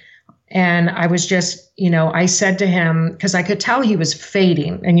him. And I was just, I said to him, because I could tell he was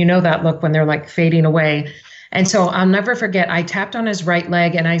fading. And that look when they're like fading away. And so I'll never forget, I tapped on his right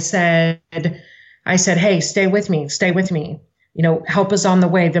leg and I said, hey, stay with me. Help is on the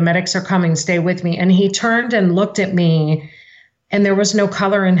way. The medics are coming. Stay with me. And he turned and looked at me and there was no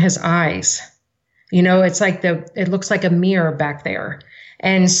color in his eyes. It's like it looks like a mirror back there.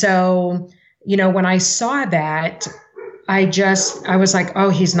 And so, when I saw that, I was like,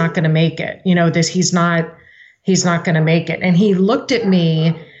 oh, he's not going to make it. He's not going to make it. And he looked at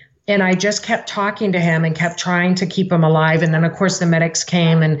me and I just kept talking to him and kept trying to keep him alive. And then of course the medics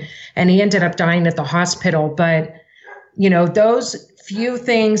came and he ended up dying at the hospital. But, those few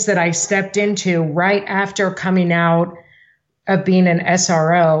things that I stepped into right after coming out of being an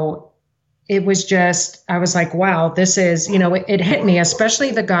SRO, it was just, I was like, wow, this is, it hit me,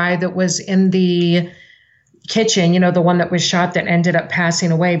 especially the guy that was in the kitchen, the one that was shot that ended up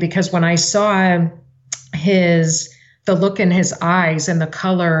passing away, because when I saw the look in his eyes and the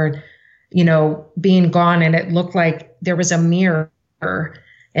color, being gone, and it looked like there was a mirror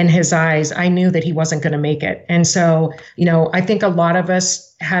in his eyes, I knew that he wasn't going to make it. And so, I think a lot of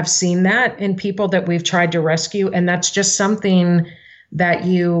us have seen that in people that we've tried to rescue. And that's just something that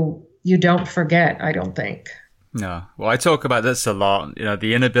you don't forget, I don't think. No. Well, I talk about this a lot.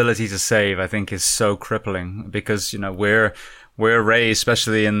 The inability to save, I think, is so crippling because, we're raised,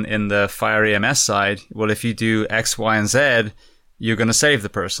 especially in the fire EMS side. Well, if you do X, Y, and Z, you're going to save the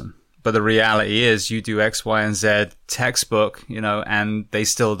person. But the reality is you do X, Y, and Z textbook, and they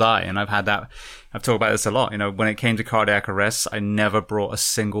still die. And I've talked about this a lot. When it came to cardiac arrests, I never brought a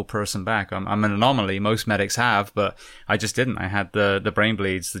single person back. I'm an anomaly. Most medics have, but I just didn't. I had the brain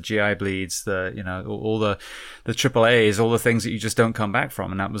bleeds, the GI bleeds, all the AAAs, all the things that you just don't come back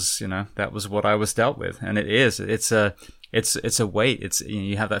from. And that was what I was dealt with. And it's a weight.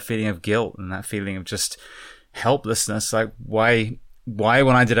 You have that feeling of guilt and that feeling of just helplessness. Like, why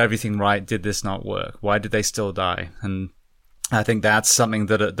when I did everything right did this not work? Why did they still die? And I think that's something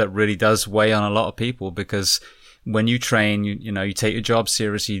that really does weigh on a lot of people, because when you train, you take your job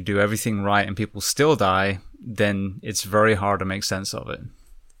seriously, you do everything right, and people still die, then it's very hard to make sense of it.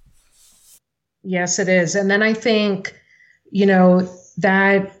 Yes, it is. And then I think,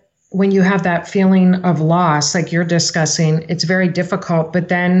 that when you have that feeling of loss, like you're discussing, it's very difficult, but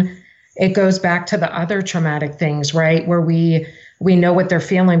then it goes back to the other traumatic things, right? Where we know what they're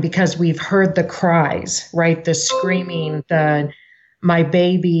feeling because we've heard the cries, right? The screaming, my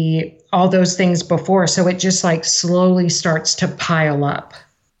baby, all those things before. So it just like slowly starts to pile up.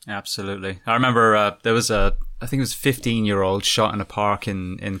 Absolutely. I remember there was I think it was a 15-year-old shot in a park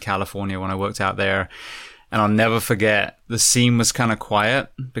in California when I worked out there. And I'll never forget, the scene was kind of quiet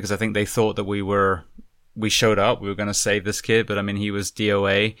because I think they thought that we showed up, we were going to save this kid, but I mean, he was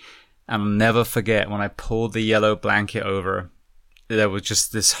DOA. And I'll never forget when I pulled the yellow blanket over, there was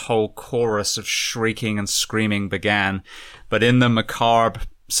just this whole chorus of shrieking and screaming began. But in the macabre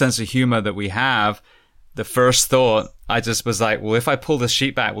sense of humor that we have, the first thought, I just was like, well, if I pull the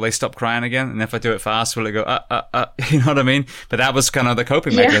sheet back, will they stop crying again? And if I do it fast, will it go, you know what I mean? But that was kind of the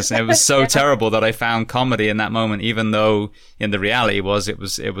coping mechanism. It was so terrible that I found comedy in that moment, even though in the reality it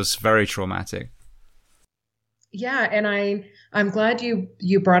was very traumatic. Yeah. And I'm glad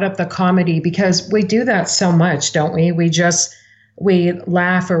you brought up the comedy, because we do that so much, don't we? We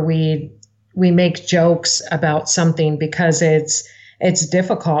laugh or we make jokes about something because it's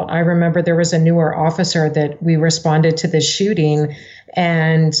difficult. I remember there was a newer officer that we responded to this shooting,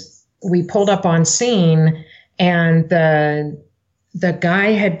 and we pulled up on scene, and the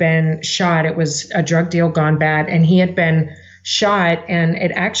guy had been shot. It was a drug deal gone bad, and he had been shot, and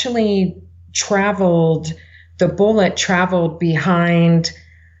it actually the bullet traveled behind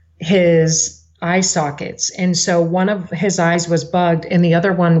his eye sockets. And so one of his eyes was bugged and the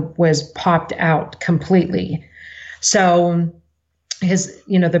other one was popped out completely. So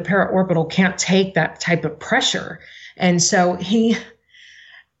the paraorbital can't take that type of pressure. And so he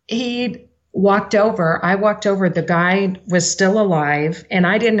walked over, I walked over, the guy was still alive, and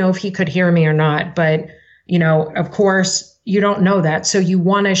I didn't know if he could hear me or not, but of course you don't know that. So you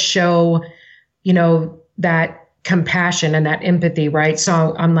want to show, that compassion and that empathy, right?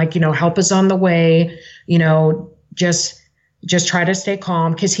 So I'm like, help is on the way, just try to stay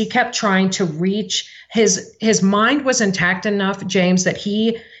calm, because he kept trying to reach his mind was intact enough, James, that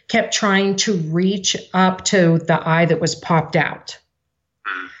he kept trying to reach up to the eye that was popped out.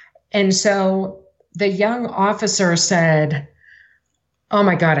 And so the young officer said, "Oh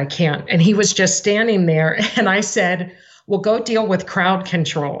my God, I can't." And he was just standing there. And I said, "Well, go deal with crowd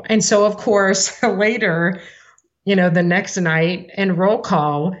control." And so of course later, the next night in roll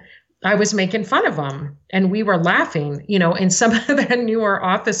call, I was making fun of him and we were laughing, and some of the newer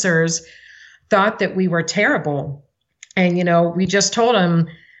officers thought that we were terrible. And, we just told him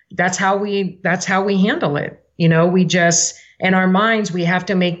that's how we handle it. We just, in our minds, we have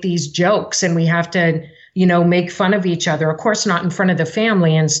to make these jokes and we have to, make fun of each other. Of course, not in front of the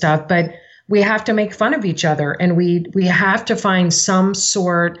family and stuff, but we have to make fun of each other, and we have to find some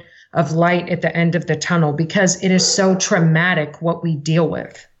sort of light at the end of the tunnel, because it is so traumatic what we deal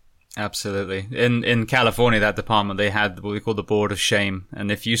with. Absolutely. In California, that department, they had what we call the board of shame.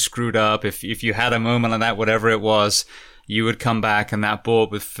 And if you screwed up, if you had a moment like that, whatever it was, you would come back and that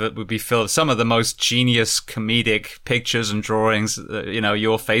board would be filled with some of the most genius comedic pictures and drawings,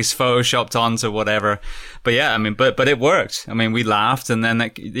 your face photoshopped onto whatever. But yeah, I mean, but it worked. I mean, we laughed, and then,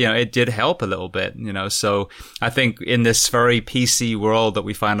 it did help a little bit, so I think in this very PC world that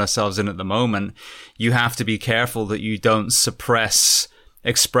we find ourselves in at the moment, you have to be careful that you don't suppress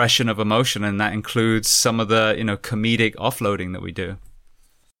expression of emotion. And that includes some of the, comedic offloading that we do.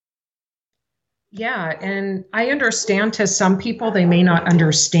 Yeah, and I understand to some people they may not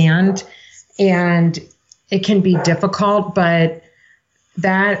understand, and it can be difficult, but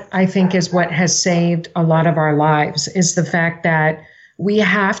that I think is what has saved a lot of our lives is the fact that we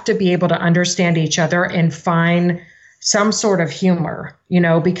have to be able to understand each other and find some sort of humor,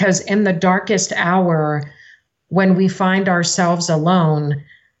 because in the darkest hour, when we find ourselves alone,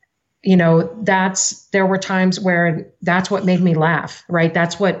 there were times where that's what made me laugh, right?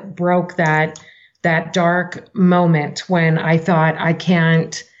 That's what broke that dark moment when I thought I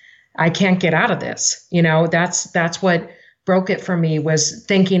can't get out of this. That's what broke it for me, was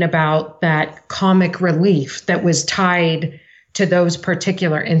thinking about that comic relief that was tied to those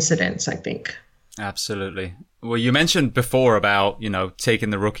particular incidents, I think. Absolutely. Well, you mentioned before about, taking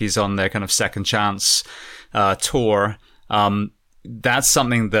the rookies on their kind of second chance tour. That's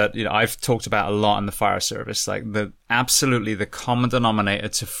something that I've talked about a lot in the fire service. Like absolutely the common denominator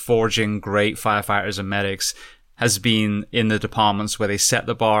to forging great firefighters and medics has been in the departments where they set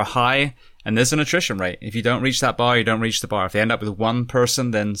the bar high and there's an attrition rate. If you don't reach that bar, you don't reach the bar. If they end up with one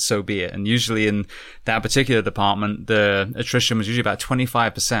person, then so be it. And usually in that particular department, the attrition was usually about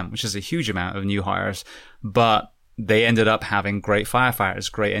 25%, which is a huge amount of new hires. But they ended up having great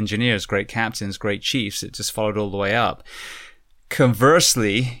firefighters, great engineers, great captains, great chiefs. It just followed all the way up.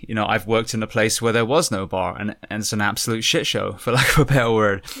 Conversely, I've worked in a place where there was no bar and it's an absolute shit show, for lack of a better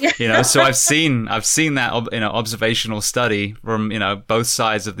word. So I've seen that, observational study from, both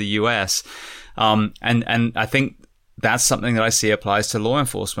sides of the US. And I think that's something that I see applies to law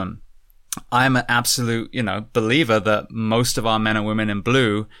enforcement. I'm an absolute, believer that most of our men and women in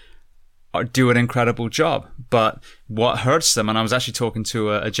blue do an incredible job, but what hurts them, and I was actually talking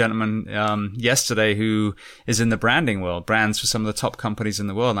to a gentleman yesterday who is in the branding world, brands for some of the top companies in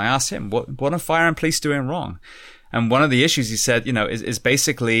the world, and I asked him, what are fire and police doing wrong? And one of the issues he said, is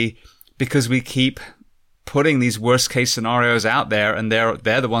basically because we keep putting these worst case scenarios out there, and they're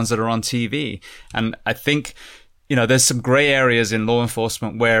the ones that are on TV. And I think there's some gray areas in law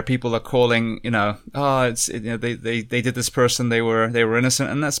enforcement where people are calling, they did this person, they were innocent,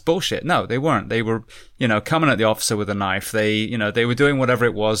 and that's bullshit. No, they weren't. They were, coming at the officer with a knife. They were doing whatever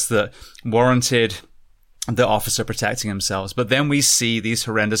it was that warranted the officer protecting themselves. But then we see these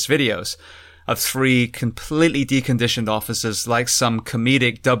horrendous videos of 3 completely deconditioned officers, like some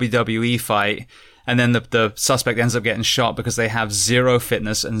comedic WWE fight. And then the suspect ends up getting shot because they have zero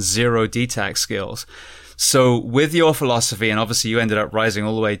fitness and zero DTAC skills. So with your philosophy, and obviously you ended up rising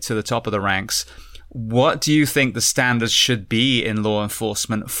all the way to the top of the ranks, what do you think the standards should be in law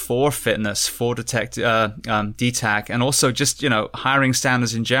enforcement for fitness, for DTAC, and also just, hiring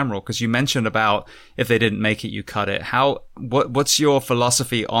standards in general? Because you mentioned about if they didn't make it, you cut it. What's your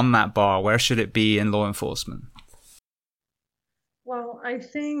philosophy on that bar? Where should it be in law enforcement? Well, I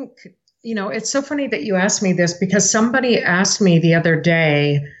think, it's so funny that you asked me this, because somebody asked me the other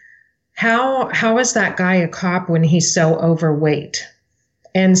day, how is that guy a cop when he's so overweight?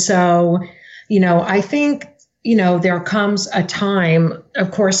 And so, I think, there comes a time,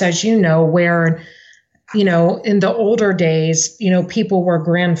 of course, as you know, where, in the older days, people were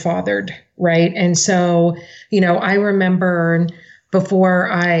grandfathered, right? And so, I remember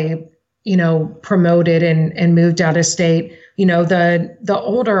before I, promoted and moved out of state, the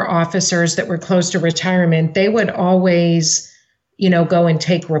older officers that were close to retirement, they would always go and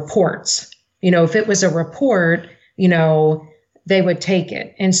take reports. If it was a report, they would take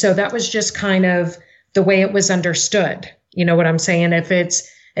it. And so that was just kind of the way it was understood. You know what I'm saying? If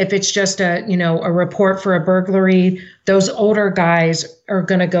it's just a report for a burglary, those older guys are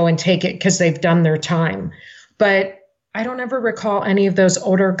going to go and take it because they've done their time. But I don't ever recall any of those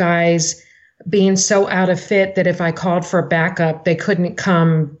older guys being so out of fit that if I called for backup, they couldn't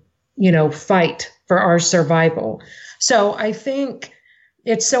come, fight for our survival. So I think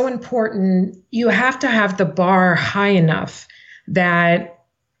it's so important. You have to have the bar high enough that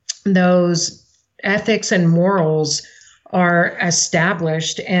those ethics and morals are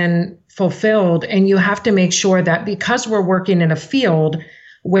established and fulfilled. And you have to make sure that, because we're working in a field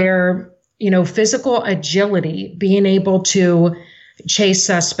where, physical agility, being able to chase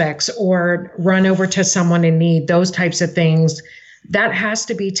suspects or run over to someone in need, those types of things, that has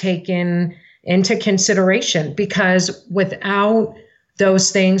to be taken into consideration, because without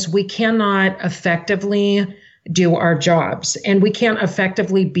those things, we cannot effectively do our jobs, and we can't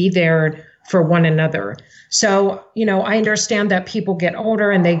effectively be there for one another. So, I understand that people get older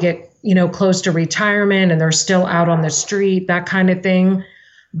and they get, close to retirement and they're still out on the street, that kind of thing,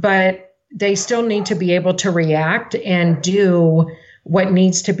 but they still need to be able to react and do what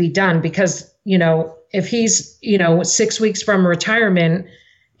needs to be done, because, if he's, 6 weeks from retirement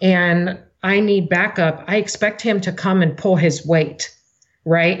and I need backup, I expect him to come and pull his weight,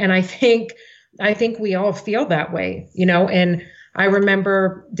 right? And I think we all feel that way, and I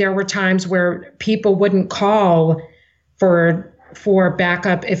remember there were times where people wouldn't call for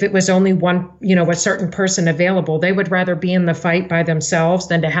backup if it was only one, a certain person available. They would rather be in the fight by themselves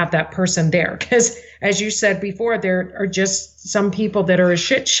than to have that person there. Because as you said before, there are just some people that are a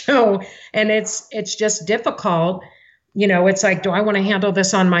shit show, and it's just difficult. It's like, do I want to handle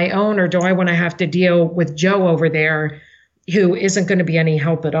this on my own, or do I want to have to deal with Joe over there who isn't going to be any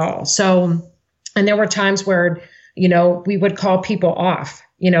help at all? So, and there were times where, we would call people off.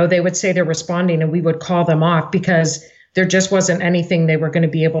 They would say they're responding and we would call them off because there just wasn't anything they were going to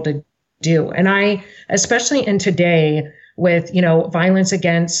be able to do. And I, especially in today with, violence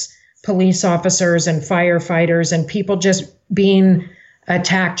against police officers and firefighters and people just being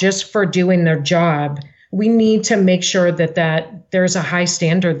attacked just for doing their job, we need to make sure that there's a high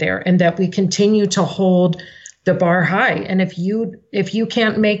standard there and that we continue to hold the bar high. And if you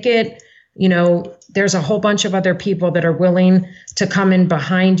can't make it, there's a whole bunch of other people that are willing to come in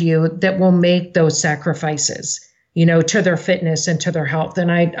behind you that will make those sacrifices, to their fitness and to their health. And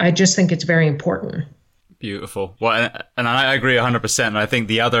I just think it's very important. Beautiful. Well, and I agree 100%. And I think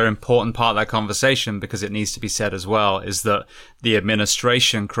the other important part of that conversation, because it needs to be said as well, is that the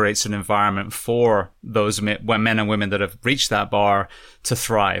administration creates an environment for those men and women that have reached that bar to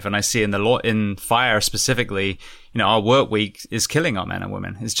thrive. And I see in fire specifically, our work week is killing our men and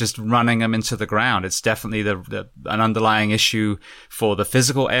women. It's just running them into the ground. It's definitely an underlying issue for the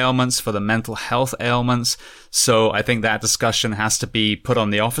physical ailments, for the mental health ailments. So I think that discussion has to be put on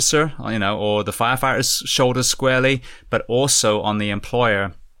the officer, or the firefighter's shoulders squarely, but also on the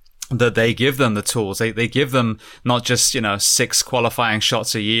employer, that they give them the tools. They give them not just, 6 qualifying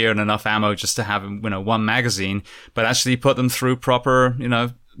shots a year and enough ammo just to have, one magazine, but actually put them through proper,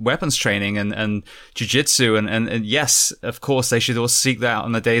 weapons training and jiu-jitsu. And yes, of course, they should all seek that out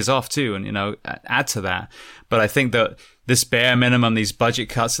on the days off too. And, add to that. But I think that this bare minimum, these budget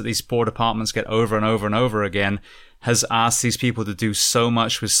cuts that these poor departments get over and over and over again, has asked these people to do so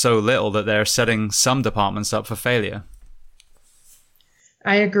much with so little that they're setting some departments up for failure.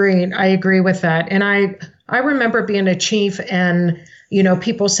 I agree with that. And I remember being a chief and,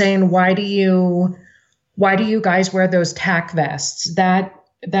 people saying, why do you guys wear those tack vests?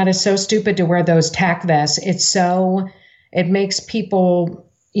 That is so stupid to wear those tack vests. It makes people,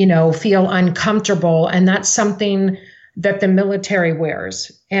 feel uncomfortable. And that's something that the military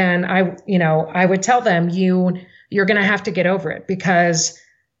wears. And I would tell them, you're going to have to get over it, because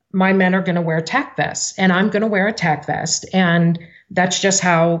my men are going to wear tack vests and I'm going to wear a tack vest. And that's just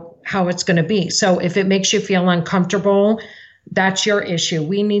how it's going to be. So if it makes you feel uncomfortable, that's your issue.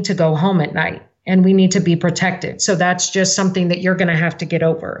 We need to go home at night and we need to be protected. So that's just something that you're going to have to get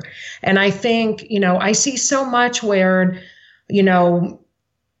over. And I think, I see so much where,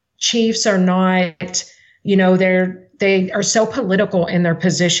 chiefs are not, they are so political in their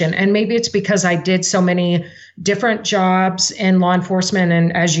position. And maybe it's because I did so many different jobs in law enforcement.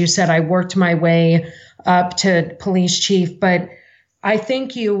 And as you said, I worked my way up to police chief, but I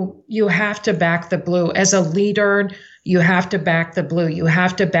think you have to back the blue. As a leader, you have to back the blue. You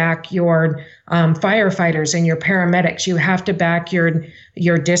have to back your firefighters and your paramedics. You have to back your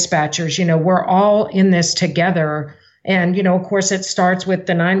dispatchers. We're all in this together. And, of course, it starts with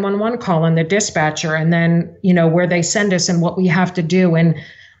the 911 call and the dispatcher, and then, where they send us and what we have to do. And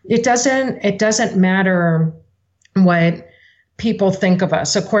it doesn't matter what people think of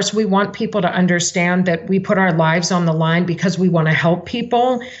us. Of course, we want people to understand that we put our lives on the line because we want to help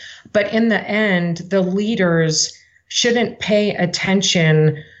people. But in the end, the leaders shouldn't pay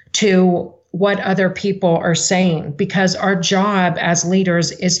attention to what other people are saying, because our job as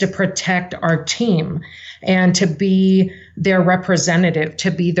leaders is to protect our team and to be their representative,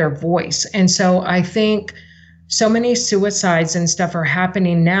 to be their voice. And so I think so many suicides and stuff are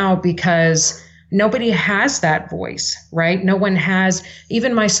happening now because nobody has that voice, right? No one has.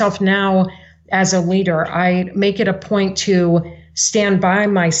 Even myself now as a leader, I make it a point to stand by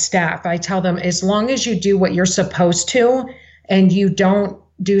my staff. I tell them, as long as you do what you're supposed to and you don't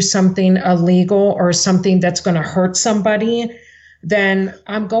do something illegal or something that's going to hurt somebody, then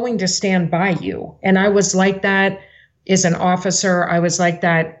I'm going to stand by you. And I was like that as an officer. I was like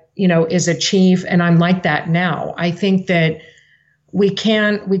that, as a chief, and I'm like that now. I think that we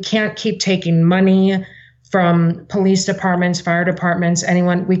can't keep taking money from police departments, fire departments,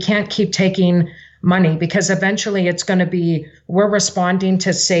 anyone. We can't keep taking money, because eventually it's going to be, we're responding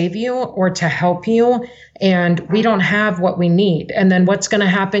to save you or to help you, and we don't have what we need. And then what's going to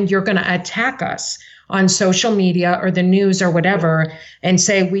happen? You're going to attack us on social media or the news or whatever and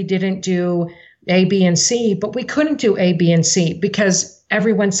say we didn't do A, B, and C, but we couldn't do A, B, and C because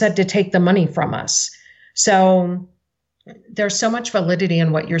everyone said to take the money from us. So there's so much validity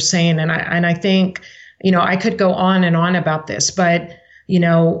in what you're saying. And I think, I could go on and on about this, but,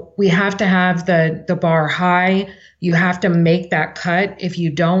 we have to have the bar high. You have to make that cut. If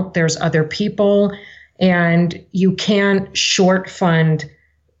you don't, there's other people, and you can't short fund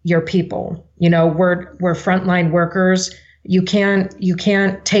your people. We're frontline workers. You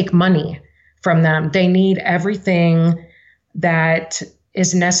can't take money from them. They need everything that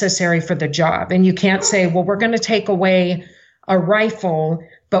is necessary for the job. And you can't say, well, we're going to take away a rifle,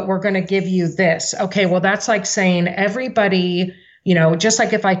 but we're going to give you this. Okay, well, that's like saying everybody, just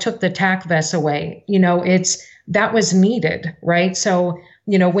like if I took the TAC vests away, that was needed, right? So,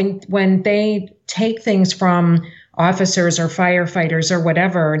 when they take things from officers or firefighters or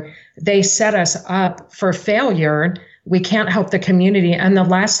whatever, they set us up for failure. We can't help the community. And the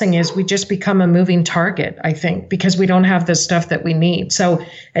last thing is we just become a moving target, I think, because we don't have the stuff that we need. So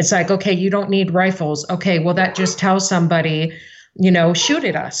it's like, okay, you don't need rifles. Okay, well, that just tells somebody, shoot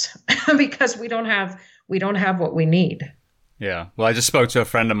at us because we don't have what we need. Yeah. Well, I just spoke to a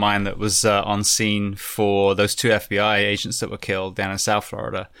friend of mine that was on scene for those 2 FBI agents that were killed down in South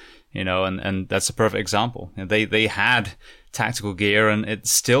Florida, and that's a perfect example. They had tactical gear, and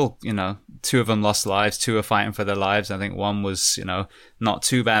it's still, 2 of them lost lives, 2 are fighting for their lives. I think one was, not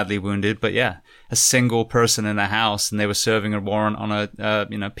too badly wounded, but yeah, a single person in a house, and they were serving a warrant on a,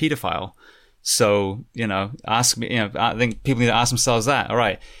 pedophile. So, I think people need to ask themselves that. All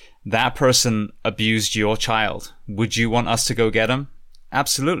right, that person abused your child. Would you want us to go get him?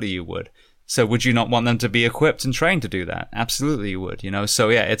 Absolutely you would. So would you not want them to be equipped and trained to do that? Absolutely you would, So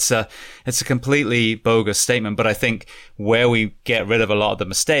yeah, it's a completely bogus statement. But I think where we get rid of a lot of the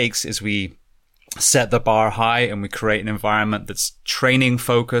mistakes is we set the bar high and we create an environment that's training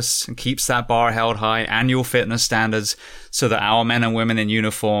focused and keeps that bar held high, annual fitness standards, so that our men and women in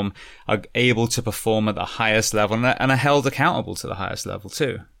uniform are able to perform at the highest level and are held accountable to the highest level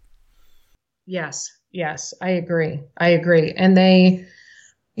too. Yes, I agree. And they,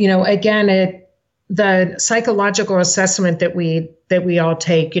 again, the psychological assessment that we all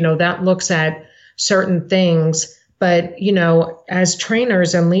take, that looks at certain things, but, as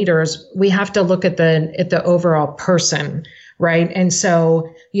trainers and leaders, we have to look at the overall person, right? And so,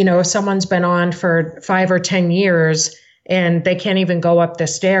 if someone's been on for 5 or 10 years and they can't even go up the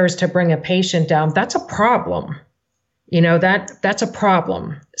stairs to bring a patient down, that's a problem. That's a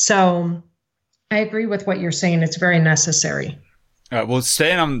problem. So I agree with what you're saying. It's very necessary. Well,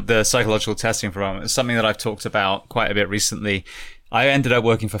 staying on the psychological testing for a moment, it's something that I've talked about quite a bit recently. I ended up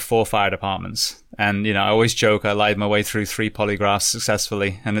working for 4 fire departments. And, I always joke I lied my way through 3 polygraphs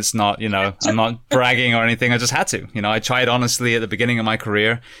successfully. And it's not, I'm not bragging or anything. I just had to. I tried honestly at the beginning of my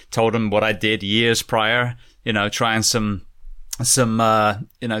career, told them what I did years prior, trying some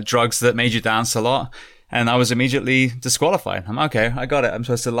drugs that made you dance a lot. And I was immediately disqualified. I'm okay, I got it. I'm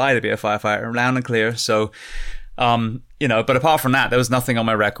supposed to lie to be a firefighter, loud and clear. So, but apart from that, there was nothing on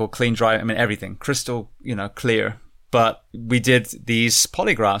my record, clean drive. I mean, everything crystal, clear. But we did these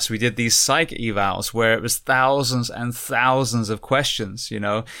polygraphs, we did these psych evals where it was thousands and thousands of questions,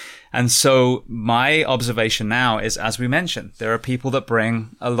 And so my observation now is, as we mentioned, there are people that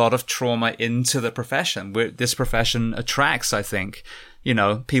bring a lot of trauma into the profession. This profession attracts, I think,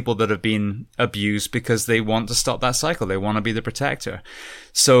 people that have been abused because they want to stop that cycle. They want to be the protector.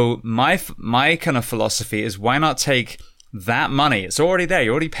 So my kind of philosophy is, why not take that money? It's already there.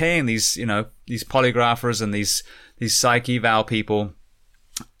 You're already paying these, these polygraphers and these psych eval people,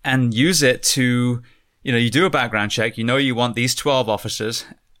 and use it to, you do a background check. You want these 12 officers,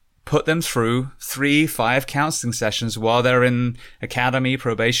 put them through 3-5 counseling sessions while they're in academy,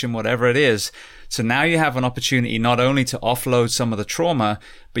 probation, whatever it is. So now you have an opportunity not only to offload some of the trauma,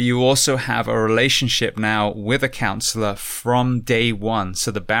 but you also have a relationship now with a counselor from day one.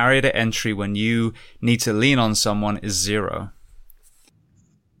 So the barrier to entry when you need to lean on someone is 0.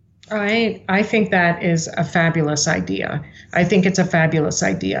 I think that is a fabulous idea. I think it's a fabulous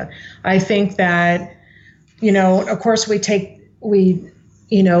idea. I think that, of course we take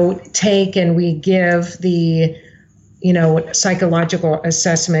and we give the, psychological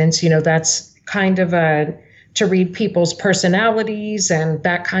assessments, that's kind of to read people's personalities and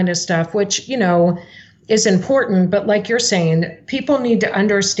that kind of stuff, which, is important. But like you're saying, people need to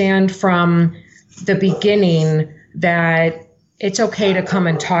understand from the beginning that it's okay to come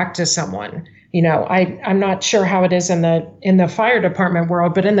and talk to someone. I'm not sure how it is in the fire department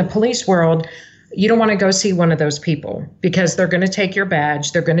world, but in the police world, you don't want to go see one of those people because they're going to take your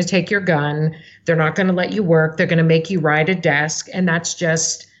badge. They're going to take your gun. They're not going to let you work. They're going to make you ride a desk. And that's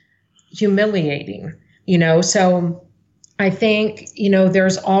just humiliating, So I think,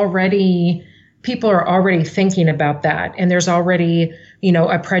 people are already thinking about that. And there's already,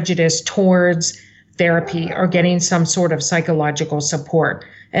 a prejudice towards therapy or getting some sort of psychological support.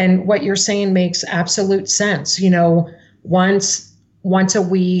 And what you're saying makes absolute sense. Once a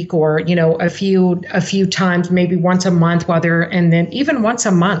week or, a few times, maybe once a month, and then even once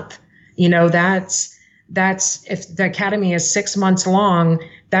a month, that's if the academy is 6 months long,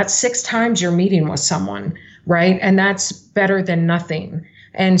 that's 6 times you're meeting with someone, right? And that's better than nothing.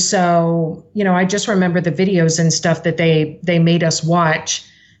 And so, I just remember the videos and stuff that they made us watch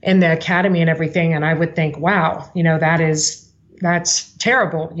in the academy and everything. And I would think, wow, that's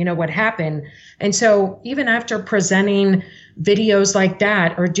terrible, what happened. And so even after presenting videos like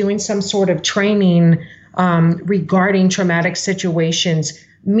that or doing some sort of training regarding traumatic situations,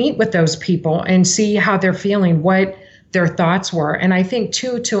 meet with those people and see how they're feeling, what their thoughts were. And I think,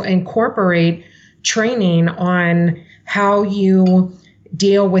 too, to incorporate training on how you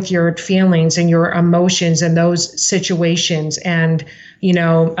deal with your feelings and your emotions in those situations. And,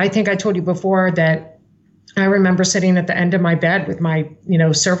 I think I told you before that I remember sitting at the end of my bed with my,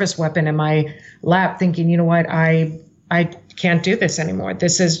 service weapon in my lap thinking, you know what, I can't do this anymore.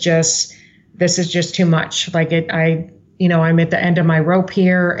 This is just too much. Like I'm at the end of my rope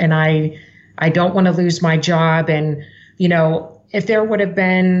here and I don't want to lose my job. And, if there would have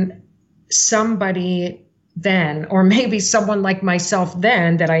been somebody then, or maybe someone like myself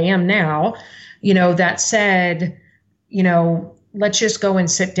then that I am now, that said, let's just go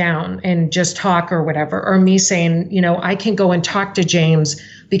and sit down and just talk or whatever. Or me saying, I can go and talk to James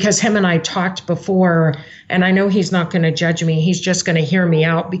because him and I talked before and I know he's not going to judge me. He's just going to hear me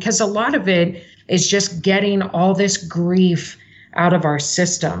out, because a lot of it is just getting all this grief out of our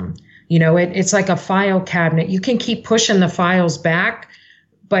system. It's like a file cabinet. You can keep pushing the files back,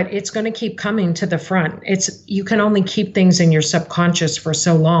 but it's going to keep coming to the front. You can only keep things in your subconscious for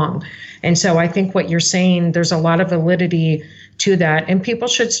so long. And so I think what you're saying, there's a lot of validity to that. And people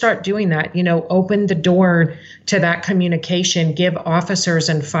should start doing that, open the door to that communication, give officers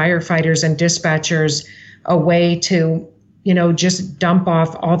and firefighters and dispatchers a way to, just dump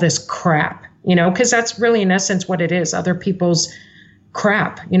off all this crap, because that's really in essence what it is, other people's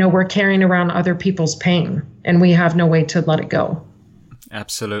crap. We're carrying around other people's pain and we have no way to let it go.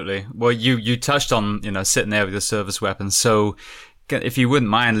 Absolutely. Well, you touched on, sitting there with your service weapon. So if you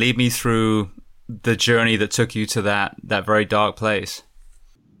wouldn't mind, lead me through the journey that took you to that very dark place.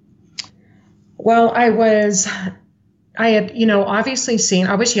 Well, I had, obviously seen,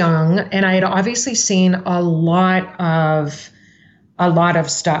 I was young and I had obviously seen a lot of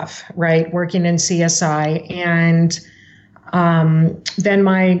stuff, right? Working in CSI. And then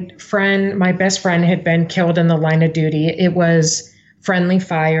my best friend had been killed in the line of duty. It was friendly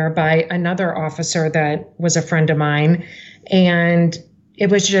fire by another officer that was a friend of mine. And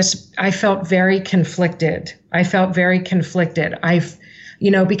it was just, I felt very conflicted. Because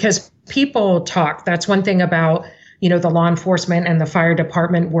people talk. That's one thing about, the law enforcement and the fire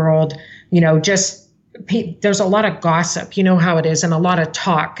department world, there's a lot of gossip, how it is, and a lot of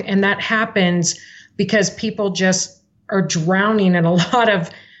talk. And that happens because people just are drowning in a lot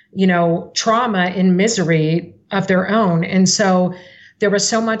of, trauma and misery of their own. And so there was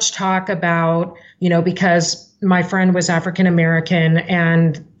so much talk about, because my friend was African American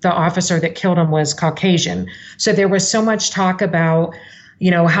and the officer that killed him was Caucasian. So there was so much talk about,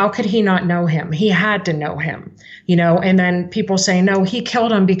 how could he not know him? He had to know him, and then people say, no, he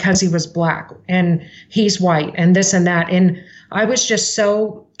killed him because he was Black and he's white and this and that. And I was just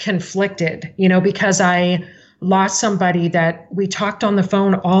so conflicted, because I lost somebody that we talked on the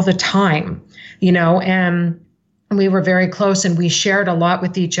phone all the time, and we were very close and we shared a lot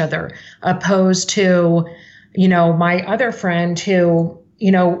with each other, opposed to, my other friend who,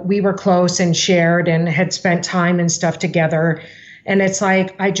 we were close and shared and had spent time and stuff together. And it's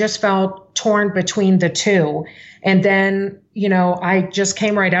like, I just felt torn between the two. And then, I just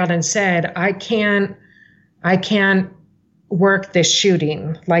came right out and said, I can't work this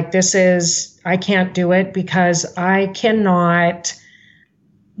shooting. Like I can't do it because I cannot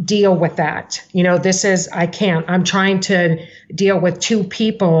deal with that. I can't. I'm trying to deal with two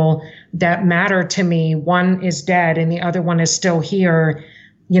people that matter to me. One is dead and the other one is still here.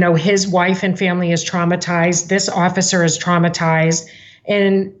 His wife and family is traumatized. This officer is traumatized.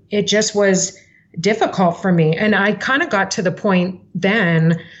 And it just was difficult for me. And I kind of got to the point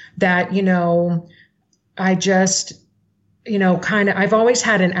then that, kind of, I've always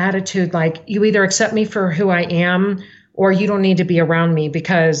had an attitude like, you either accept me for who I am or you don't need to be around me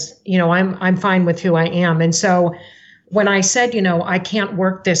because, I'm fine with who I am. And so when I said, I can't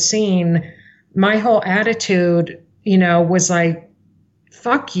work this scene, my whole attitude, was like,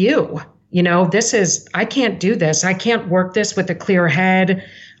 fuck you. I can't do this. I can't work this with a clear head.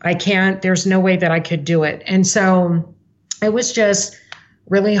 There's no way that I could do it. And so it was just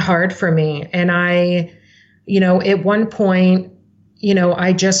really hard for me. And at one point,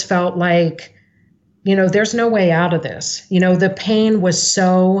 I just felt like, there's no way out of this. The pain was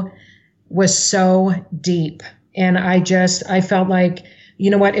so deep. And I felt like,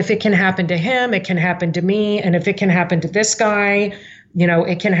 if it can happen to him, it can happen to me. And if it can happen to this guy,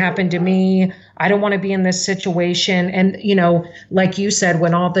 it can happen to me. I don't want to be in this situation. And, like you said,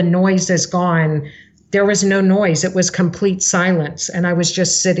 when all the noise is gone, there was no noise. It was complete silence. And I was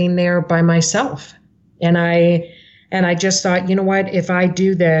just sitting there by myself. And I just thought, if I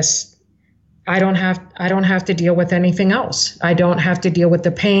do this, I don't have to deal with anything else. I don't have to deal with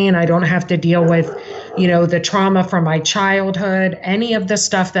the pain. I don't have to deal with, the trauma from my childhood, any of the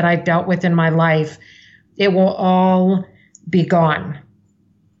stuff that I've dealt with in my life. It will all be gone.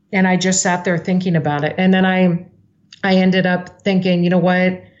 And I just sat there thinking about it. And then I ended up thinking,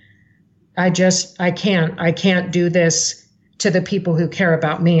 I can't do this to the people who care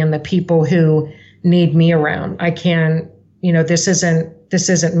about me and the people who need me around. I can't, this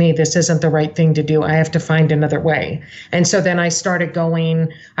isn't me. This isn't the right thing to do. I have to find another way. And so then I started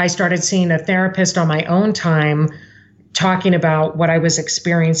seeing a therapist on my own time, talking about what I was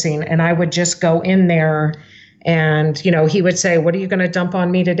experiencing. And I would just go in there and, he would say, what are you going to dump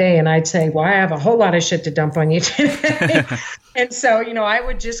on me today? And I'd say, well, I have a whole lot of shit to dump on you today. And so, I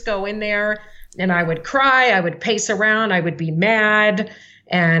would just go in there and I would cry. I would pace around. I would be mad.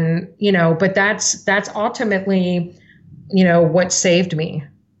 And, but that's ultimately, what saved me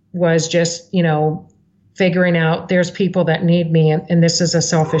was just, figuring out there's people that need me and this is a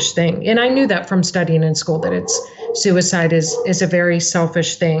selfish thing. And I knew that from studying in school that suicide is a very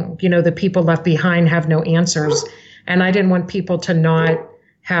selfish thing. The people left behind have no answers. And I didn't want people to not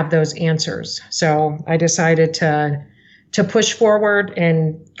have those answers. So I decided to push forward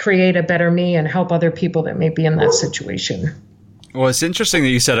and create a better me and help other people that may be in that situation. Well, it's interesting that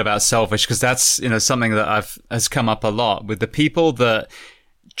you said about selfish, because that's, something that has come up a lot with the people that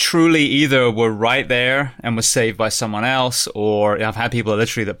truly either were right there and were saved by someone else, or I've had people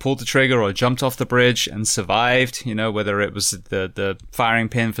literally that pulled the trigger or jumped off the bridge and survived, whether it was the firing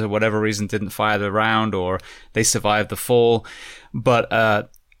pin for whatever reason didn't fire the round or they survived the fall.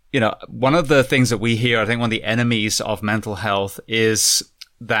 But, one of the things that we hear, I think one of the enemies of mental health is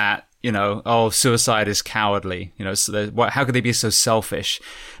that, suicide is cowardly, so how could they be so selfish?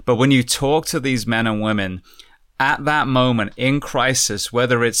 But when you talk to these men and women at that moment in crisis,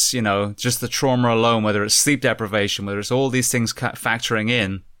 whether it's, just the trauma alone, whether it's sleep deprivation, whether it's all these things factoring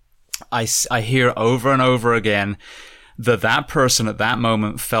in, I hear over and over again that person at that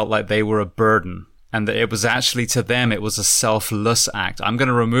moment felt like they were a burden. And that it was actually, to them, it was a selfless act. I'm going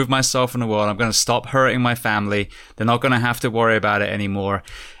to remove myself from the world. I'm going to stop hurting my family. They're not going to have to worry about it anymore.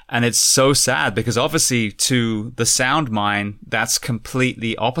 And it's so sad because obviously to the sound mind, that's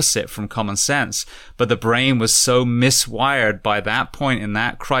completely opposite from common sense. But the brain was so miswired by that point in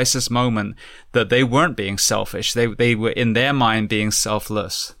that crisis moment that they weren't being selfish. They were in their mind being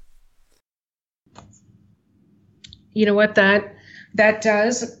selfless. You know what? That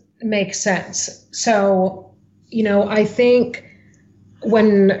does make sense. So, I think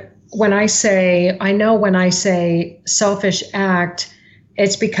when I say selfish act,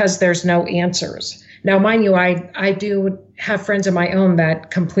 it's because there's no answers. Now, mind you, I do have friends of my own that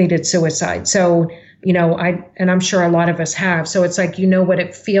completed suicide. So, and I'm sure a lot of us have. So it's like, what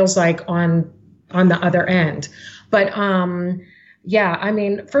it feels like on the other end. But,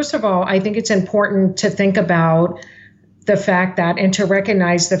 first of all, I think it's important to think about the fact that, and to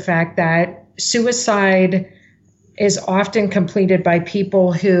recognize the fact that suicide is often completed by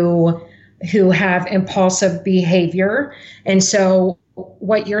people who have impulsive behavior. And so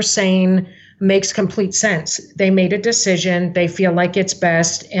what you're saying makes complete sense. They made a decision, they feel like it's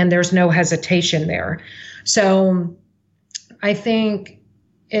best, and there's no hesitation there. So I think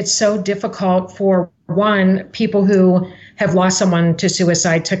it's so difficult for people who have lost someone to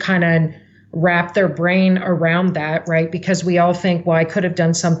suicide to kind of wrap their brain around that, right? Because we all think, well, I could have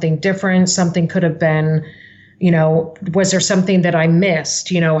done something different. Something could have been, was there something that I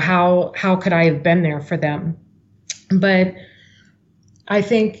missed? How could I have been there for them? But I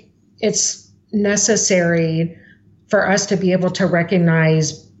think it's necessary for us to be able to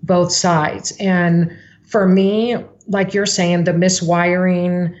recognize both sides. And for me, like you're saying, the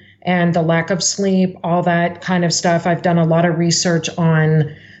miswiring and the lack of sleep, all that kind of stuff. I've done a lot of research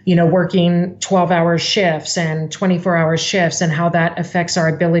on, working 12-hour shifts and 24-hour shifts and how that affects our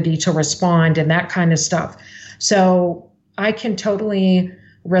ability to respond and that kind of stuff. So I can totally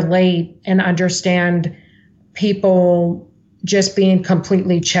relate and understand people just being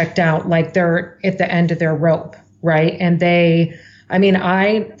completely checked out, like they're at the end of their rope, right? And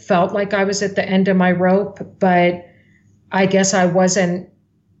I felt like I was at the end of my rope, but I guess I wasn't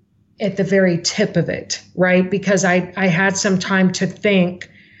at the very tip of it, right? Because I had some time to think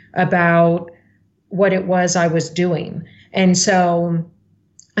about what it was I was doing. And so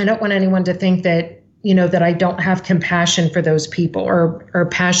I don't want anyone to think that, that I don't have compassion for those people or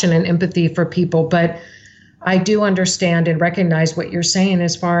passion and empathy for people. But I do understand and recognize what you're saying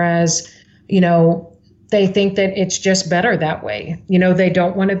as far as, they think that it's just better that way. They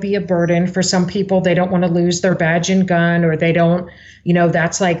don't want to be a burden for some people. They don't want to lose their badge and gun, or they don't,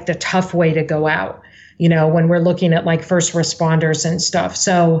 that's like the tough way to go out, when we're looking at like first responders and stuff.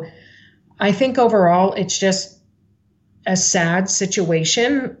 So I think overall it's just a sad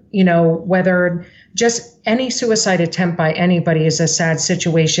situation, whether just any suicide attempt by anybody is a sad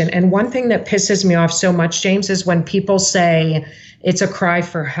situation. And one thing that pisses me off so much, James, is when people say it's a cry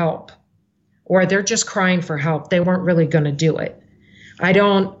for help, or they're just crying for help. They weren't really going to do it. I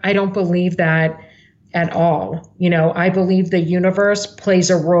don't believe that at all. I believe the universe plays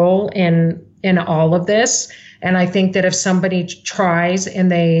a role in all of this. And I think that if somebody tries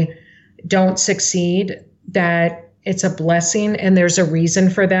and they don't succeed, that it's a blessing and there's a reason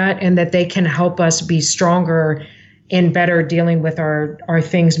for that, and that they can help us be stronger and better dealing with our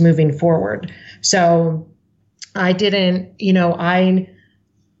things moving forward. So I didn't, I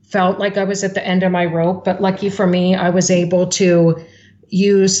felt like I was at the end of my rope, but lucky for me, I was able to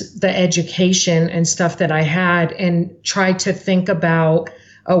use the education and stuff that I had and try to think about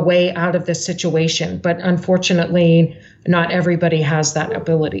a way out of this situation. But unfortunately, not everybody has that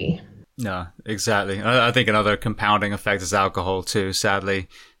ability. No, exactly. I think another compounding effect is alcohol too, sadly.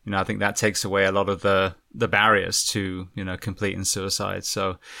 I think that takes away a lot of the barriers to, completing suicide.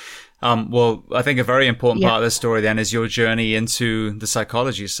 So, well, I think a very important part of the story then is your journey into the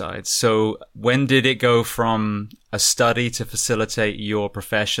psychology side. So when did it go from a study to facilitate your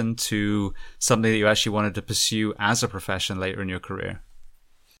profession to something that you actually wanted to pursue as a profession later in your career?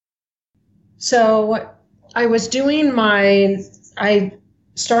 So I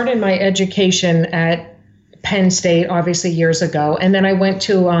started my education at Penn State, obviously years ago. And then I went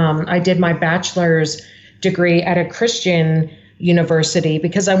to, I did my bachelor's degree at a Christian university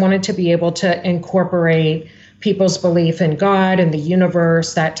because I wanted to be able to incorporate people's belief in God and the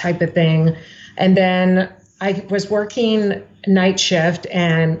universe, that type of thing. And then I was working night shift,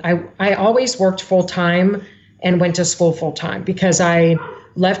 and I always worked full time and went to school full time because I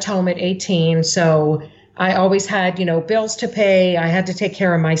left home at 18. So I always had, bills to pay. I had to take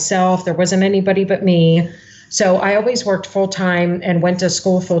care of myself. There wasn't anybody but me. So I always worked full time and went to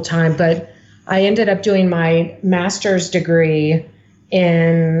school full time. But I ended up doing my master's degree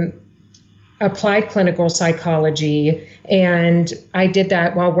in applied clinical psychology. And I did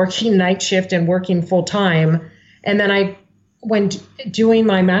that while working night shift and working full time. And then when doing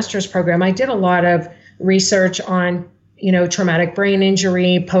my master's program, I did a lot of research on, traumatic brain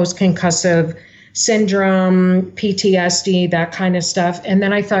injury, post-concussive syndrome, PTSD, that kind of stuff. And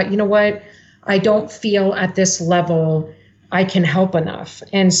then I thought, what? I don't feel at this level I can help enough.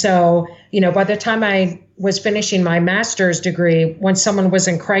 And so, by the time I was finishing my master's degree, when someone was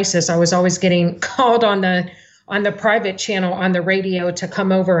in crisis, I was always getting called on the private channel on the radio to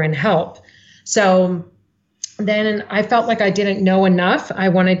come over and help. So then I felt like I didn't know enough. I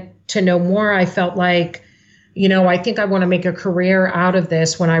wanted to know more. I felt like, I think I want to make a career out of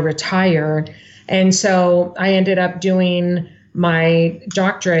this when I retire. And so I ended up doing my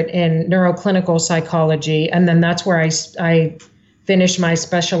doctorate in neuroclinical psychology. And then that's where I finished my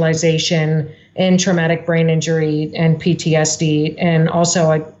specialization in traumatic brain injury and PTSD. And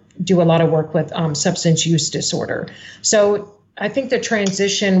also I do a lot of work with substance use disorder. So I think the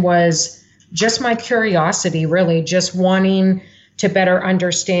transition was just my curiosity, really, just wanting to better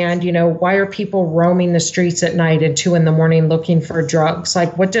understand, why are people roaming the streets at night at 2 a.m. looking for drugs?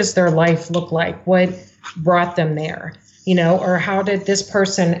 Like, what does their life look like? What brought them there? Or how did this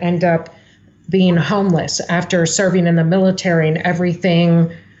person end up being homeless after serving in the military and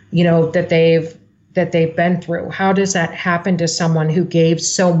everything, that they've been through? How does that happen to someone who gave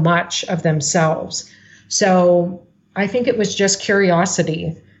so much of themselves? So I think it was just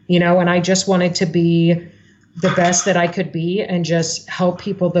curiosity, and I just wanted to be the best that I could be and just help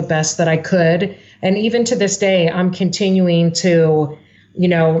people the best that I could. And even to this day, I'm continuing to,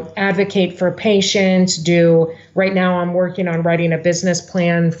 advocate for patients. Right now I'm working on writing a business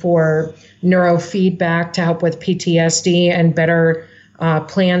plan for neurofeedback to help with PTSD and better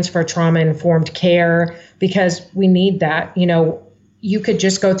plans for trauma-informed care, because we need that. You could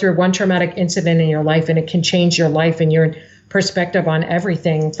just go through one traumatic incident in your life and it can change your life and your perspective on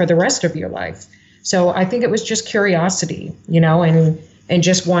everything for the rest of your life. So I think it was just curiosity, and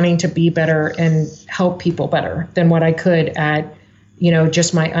just wanting to be better and help people better than what I could at,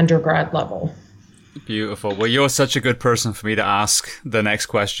 just my undergrad level. Beautiful. Well, you're such a good person for me to ask the next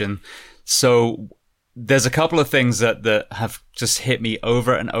question. So there's a couple of things that have just hit me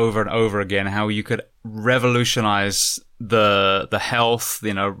over and over and over again, how you could revolutionize the health,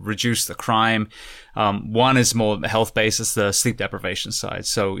 reduce the crime. One is more health-based, it's the sleep deprivation side.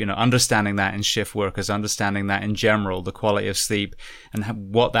 So, understanding that in shift workers, understanding that in general, the quality of sleep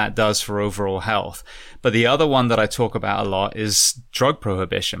and what that does for overall health. But the other one that I talk about a lot is drug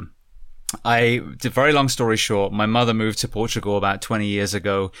prohibition. Very long story short, my mother moved to Portugal about 20 years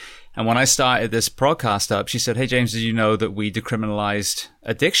ago. And when I started this podcast up, she said, "Hey, James, did you know that we decriminalized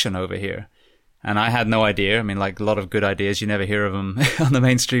addiction over here?" And I had no idea. I mean, like a lot of good ideas, you never hear of them on the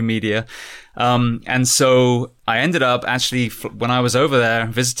mainstream media. And so I ended up actually, when I was over there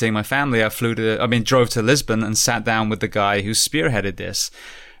visiting my family, drove to Lisbon and sat down with the guy who spearheaded this.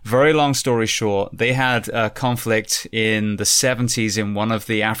 Very long story short, they had a conflict in the 70s in one of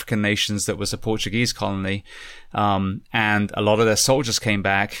the African nations that was a Portuguese colony. And a lot of their soldiers came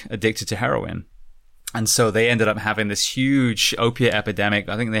back addicted to heroin. And so they ended up having this huge opiate epidemic.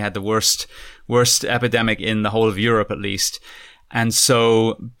 I think they had the worst epidemic in the whole of Europe, at least. And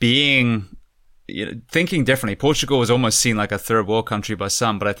so thinking differently, Portugal was almost seen like a third world country by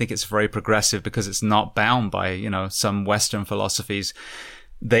some, but I think it's very progressive because it's not bound by, some Western philosophies.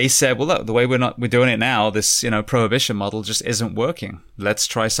 They said, well, look, the way we're doing it now, this, prohibition model just isn't working. Let's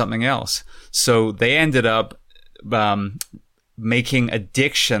try something else. So they ended up, making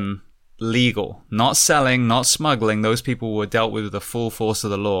addiction legal, not selling, not smuggling. Those people were dealt with the full force of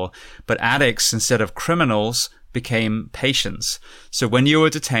the law, but addicts instead of criminals became patients. So when you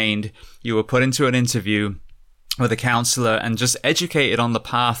were detained, you were put into an interview with a counselor and just educated on the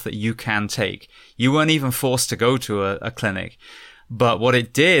path that you can take. You weren't even forced to go to a clinic. But what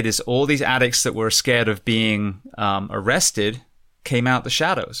it did is all these addicts that were scared of being arrested came out the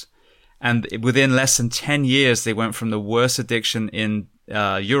shadows. And within less than 10 years, they went from the worst addiction in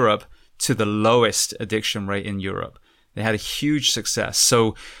Europe to the lowest addiction rate in Europe. They had a huge success.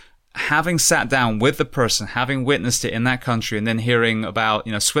 So having sat down with the person, having witnessed it in that country, and then hearing about,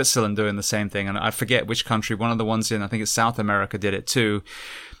 Switzerland doing the same thing, and I forget which country, one of the ones in, I think it's South America, did it too.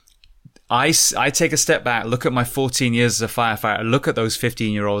 I take a step back, look at my 14 years as a firefighter, look at those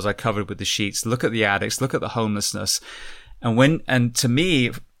 15-year-olds I covered with the sheets, look at the addicts, look at the homelessness. And to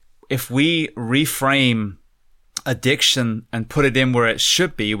me, if we reframe addiction and put it in where it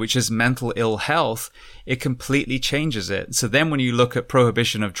should be, which is mental ill health, it completely changes it. So then when you look at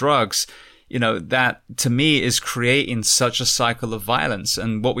prohibition of drugs, that to me is creating such a cycle of violence.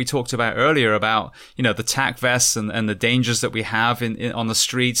 And what we talked about earlier about, the tac vests and the dangers that we have on the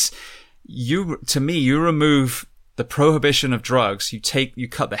streets, you remove the prohibition of drugs, you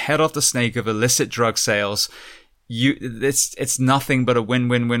cut the head off the snake of illicit drug sales. It's nothing but a win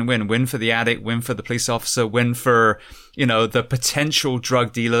for the addict, win for the police officer, win for, the potential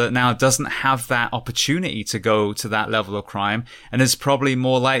drug dealer that now doesn't have that opportunity to go to that level of crime and is probably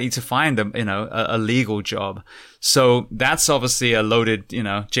more likely to find a legal job. So that's obviously a loaded,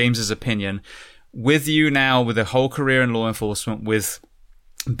 James's opinion. With you now, with a whole career in law enforcement, with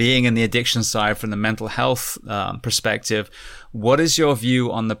being in the addiction side from the mental health perspective, what is your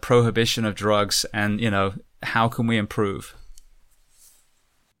view on the prohibition of drugs and, how can we improve?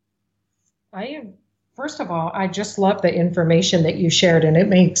 First of all, I just love the information that you shared, and it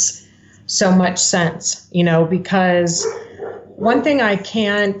makes so much sense, because one thing I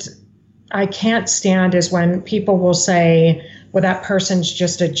can't stand is when people will say, well, that person's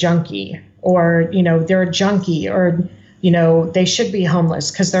just a junkie, or, they're a junkie, or, they should be homeless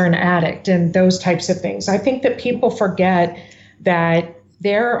because they're an addict, and those types of things. I think that people forget that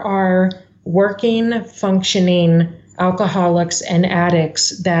there are working, functioning alcoholics and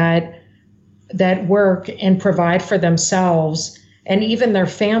addicts that work and provide for themselves and even their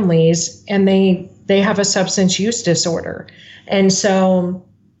families, and they have a substance use disorder. And so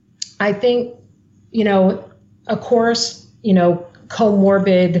I think, of course,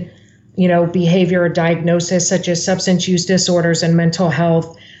 comorbid, behavior or diagnosis such as substance use disorders and mental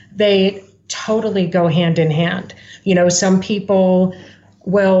health, they totally go hand in hand. Some people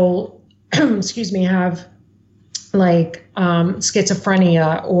will excuse me, have like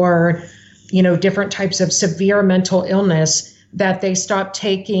schizophrenia or, different types of severe mental illness, that they stop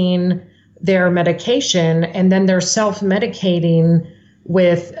taking their medication and then they're self-medicating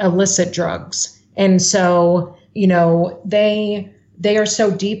with illicit drugs. And so, they are so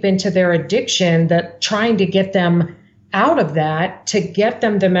deep into their addiction that trying to get them out of that, to get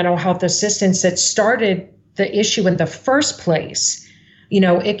them the mental health assistance that started the issue in the first place,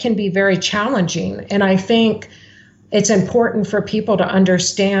 it can be very challenging. And I think it's important for people to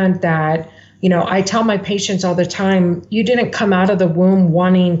understand that, I tell my patients all the time, you didn't come out of the womb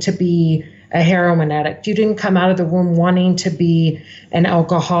wanting to be a heroin addict. You didn't come out of the womb wanting to be an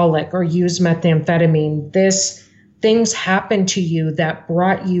alcoholic or use methamphetamine. Things happened to you that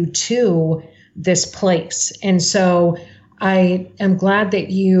brought you to this place. And so I am glad that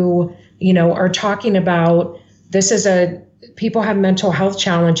you are talking about people have mental health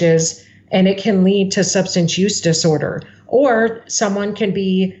challenges and it can lead to substance use disorder, or someone can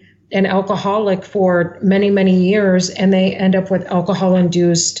be an alcoholic for many, many years and they end up with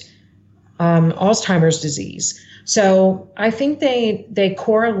alcohol-induced Alzheimer's disease. So I think they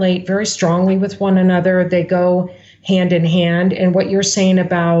correlate very strongly with one another. They go hand in hand. And what you're saying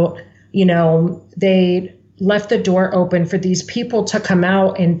about, they left the door open for these people to come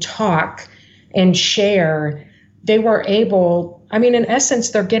out and talk and share. They were able, in essence,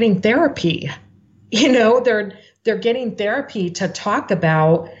 they're getting therapy. They're getting therapy to talk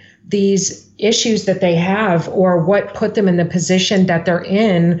about these issues that they have or what put them in the position that they're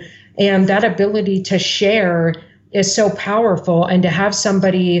in. And that ability to share is so powerful, and to have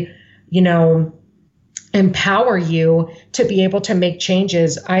somebody, empower you to be able to make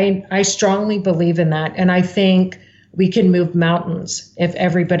changes. I strongly believe in that. And I think we can move mountains if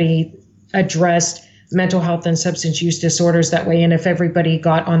everybody addressed mental health and substance use disorders that way. And if everybody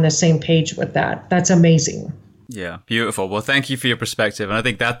got on the same page with that, that's amazing. Yeah, beautiful. Well, thank you for your perspective. And I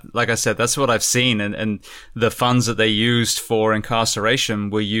think that, like I said, that's what I've seen. And the funds that they used for incarceration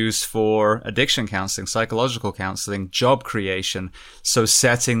were used for addiction counseling, psychological counseling, job creation. So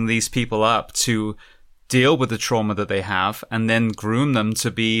setting these people up to deal with the trauma that they have and then groom them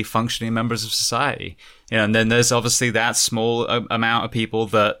to be functioning members of society. And then there's obviously that small amount of people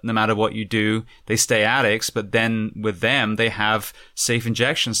that no matter what you do, they stay addicts. But then with them, they have safe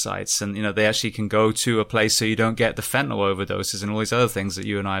injection sites and, they actually can go to a place so you don't get the fentanyl overdoses and all these other things that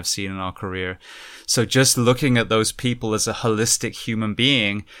you and I have seen in our career. So just looking at those people as a holistic human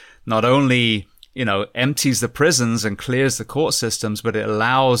being, not only, empties the prisons and clears the court systems, but it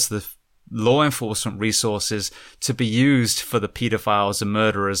allows the law enforcement resources to be used for the pedophiles and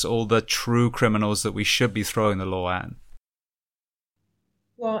murderers, all the true criminals that we should be throwing the law at.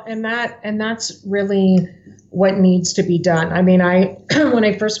 Well, and that's really what needs to be done. When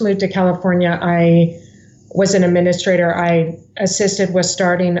I first moved to California, I was an administrator. I assisted with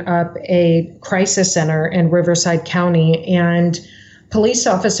starting up a crisis center in Riverside County, and police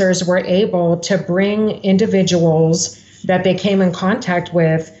officers were able to bring individuals that they came in contact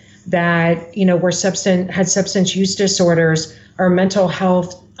with that, had substance use disorders or mental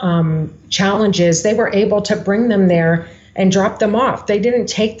health challenges. They were able to bring them there and drop them off. They didn't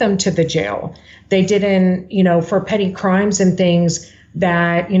take them to the jail. They didn't, for petty crimes and things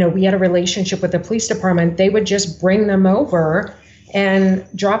that, we had a relationship with the police department. They would just bring them over and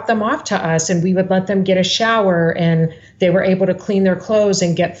drop them off to us, and we would let them get a shower, and they were able to clean their clothes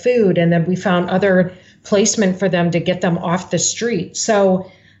and get food. And then we found other placement for them to get them off the street. So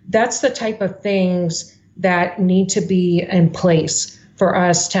that's the type of things that need to be in place for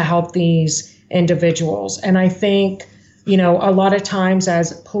us to help these individuals. And I think, a lot of times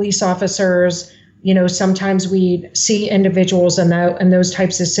as police officers, sometimes we see individuals in those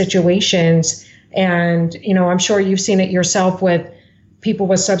types of situations. And, I'm sure you've seen it yourself with people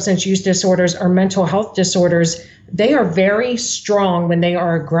with substance use disorders or mental health disorders. They are very strong when they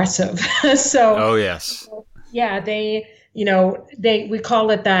are aggressive. So, oh, yes. Yeah, we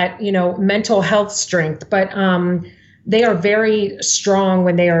call it that, mental health strength, but they are very strong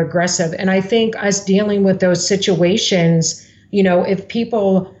when they are aggressive. And I think us dealing with those situations, if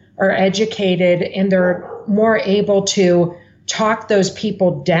people are educated and they're more able to talk those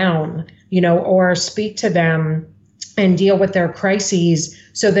people down, or speak to them and deal with their crises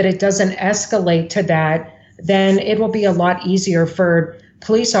so that it doesn't escalate to that, then it will be a lot easier for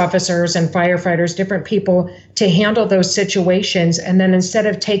police officers and firefighters, different people, to handle those situations. And then instead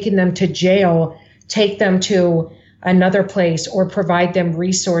of taking them to jail, take them to another place or provide them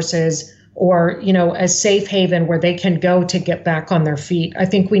resources or, a safe haven where they can go to get back on their feet. I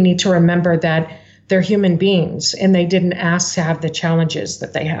think we need to remember that they're human beings and they didn't ask to have the challenges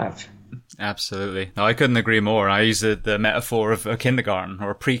that they have. Absolutely. No, I couldn't agree more. I use the metaphor of a kindergarten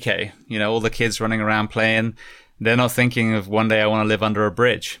or a pre-K. All the kids running around playing. They're not thinking of one day I want to live under a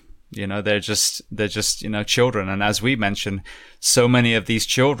bridge. They're just, children. And as we mentioned, so many of these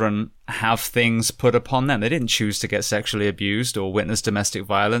children have things put upon them. They didn't choose to get sexually abused or witness domestic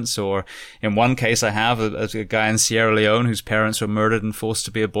violence. Or in one case, I have a guy in Sierra Leone whose parents were murdered and forced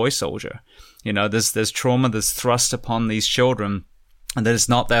to be a boy soldier. There's trauma that's thrust upon these children, and that it's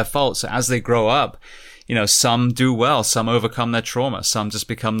not their fault. So as they grow up, some do well, some overcome their trauma, some just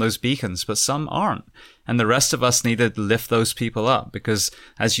become those beacons, but some aren't. And the rest of us need to lift those people up because,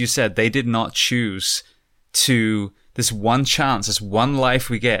 as you said, they did not choose to, this one chance, this one life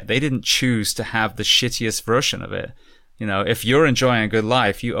we get, they didn't choose to have the shittiest version of it. If you're enjoying a good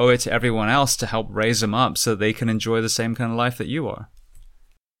life, you owe it to everyone else to help raise them up so they can enjoy the same kind of life that you are.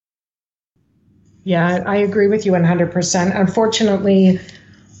 Yeah, I agree with you 100%. Unfortunately,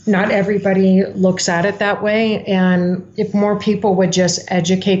 not everybody looks at it that way. And if more people would just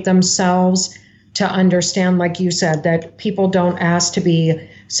educate themselves to understand, like you said, that people don't ask to be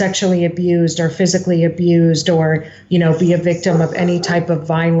sexually abused or physically abused or, be a victim of any type of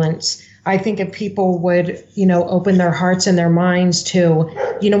violence. I think if people would, open their hearts and their minds to,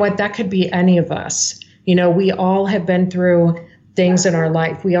 that could be any of us. We all have been through things in our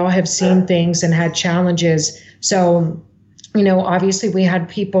life. We all have seen things and had challenges. So, obviously we had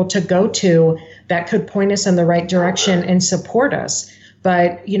people to go to that could point us in the right direction and support us.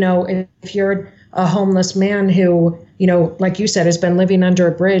 But, if you're a homeless man who, like you said, has been living under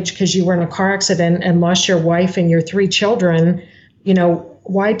a bridge because you were in a car accident and lost your wife and your 3 children,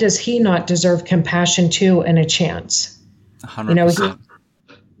 why does he not deserve compassion too and a chance? 100%.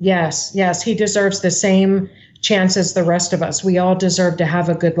 Yes, he deserves the same chance as the rest of us. We all deserve to have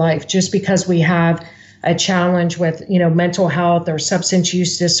a good life. Just because we have a challenge with, mental health or substance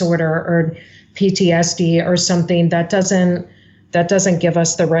use disorder or PTSD or something, that doesn't give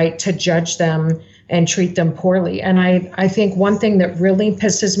us the right to judge them and treat them poorly. And I think one thing that really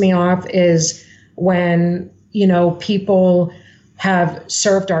pisses me off is when, people have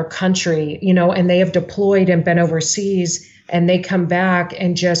served our country, and they have deployed and been overseas and they come back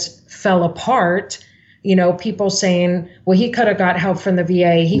and just fell apart. People saying, well, he could have got help from the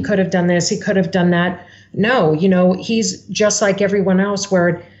VA. He could have done this. He could have done that. No, he's just like everyone else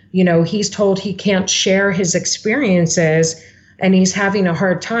where, he's told he can't share his experiences and he's having a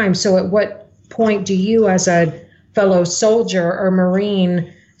hard time. So at what point do you as a fellow soldier or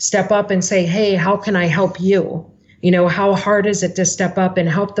Marine step up and say, hey, how can I help you? How hard is it to step up and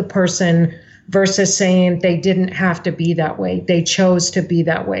help the person versus saying they didn't have to be that way. They chose to be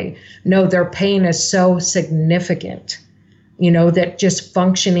that way. No, their pain is so significant, that just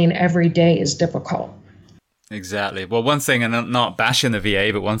functioning every day is difficult. Exactly. Well, one thing, and I'm not bashing the VA,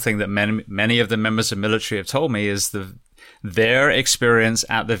 but one thing that many of the members of the military have told me is their experience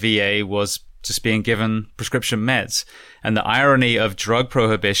at the VA was just being given prescription meds. And the irony of drug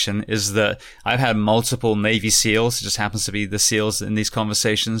prohibition is that I've had multiple Navy SEALs, it just happens to be the SEALs in these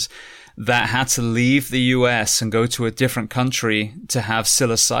conversations, that had to leave the US and go to a different country to have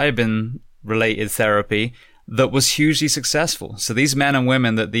psilocybin related therapy that was hugely successful. So these men and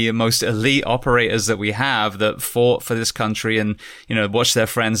women, that the most elite operators that we have that fought for this country and, watched their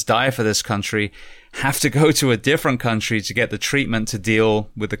friends die for this country, have to go to a different country to get the treatment to deal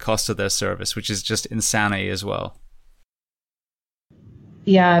with the cost of their service, which is just insanity as well.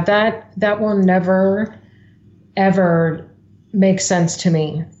 Yeah, that will never, ever make sense to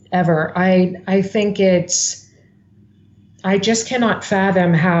me, ever. I think I just cannot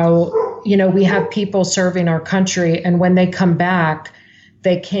fathom how, we have people serving our country and when they come back,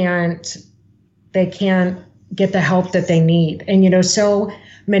 they can't get the help that they need. And, so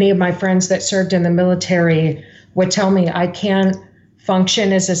many of my friends that served in the military would tell me I can't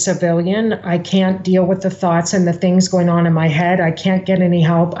function as a civilian. I can't deal with the thoughts and the things going on in my head. I can't get any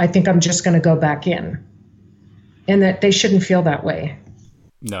help. I think I'm just going to go back in. And that they shouldn't feel that way.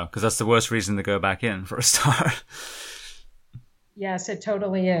 No, because that's the worst reason to go back in for a start. Yes, it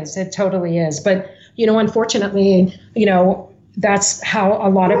totally is. It totally is. But, unfortunately, that's how a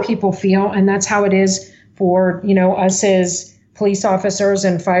lot of people feel. And that's how it is for, us as police officers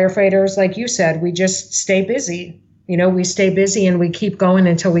and firefighters. Like you said, we just stay busy. We stay busy and we keep going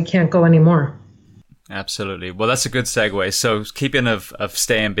until we can't go anymore. Absolutely. Well, that's a good segue. So keeping of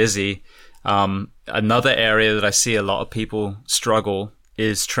staying busy, another area that I see a lot of people struggle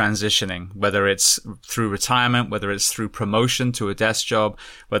is transitioning, whether it's through retirement, whether it's through promotion to a desk job,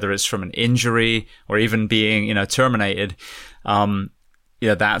 whether it's from an injury or even being, terminated.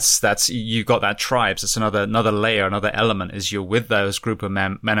 Yeah, that's you got that tribes. It's another layer, another element is you're with those group of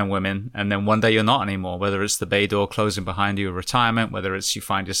men and women, and then one day you're not anymore. Whether it's the bay door closing behind you, retirement, whether it's you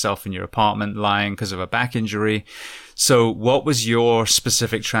find yourself in your apartment lying because of a back injury. So, what was your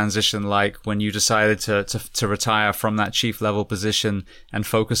specific transition like when you decided to retire from that chief level position and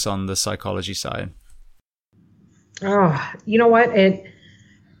focus on the psychology side? Oh, you know what?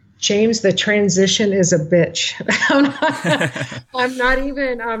 James, the transition is a bitch. I'm not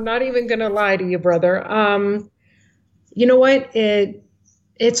even going to lie to you, brother. You know what?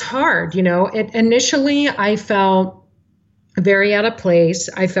 It's hard. Initially I felt very out of place.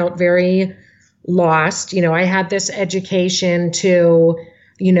 I felt very lost. I had this education to,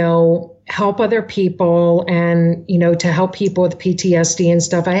 help other people and, to help people with PTSD and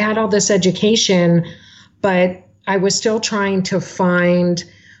stuff. I had all this education, but I was still trying to find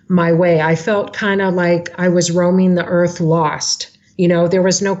my way. I felt kind of like I was roaming the earth lost. There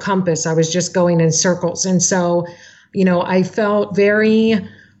was no compass. I was just going in circles. And so, I felt very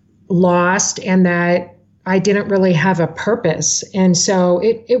lost and that I didn't really have a purpose. And so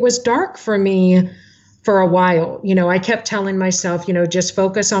it was dark for me for a while. I kept telling myself, just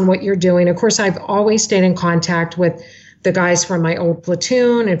focus on what you're doing. Of course, I've always stayed in contact with the guys from my old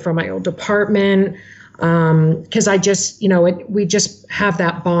platoon and from my old department. Because I just, we just have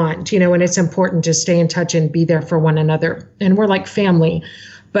that bond, and it's important to stay in touch and be there for one another. And we're like family.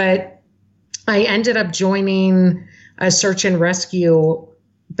 But I ended up joining a search and rescue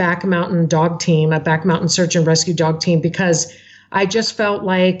Back Mountain dog team, a Back Mountain search and rescue dog team, because I just felt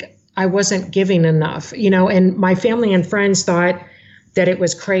like I wasn't giving enough, and my family and friends thought that it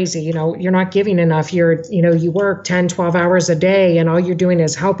was crazy. You're not giving enough. You work 10, 12 hours a day and all you're doing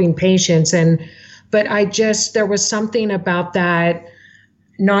is helping patients. But there was something about that,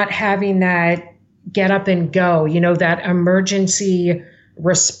 not having that get up and go, that emergency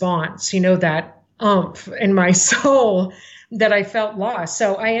response, that oomph in my soul that I felt lost.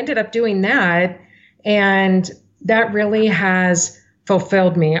 So I ended up doing that. And that really has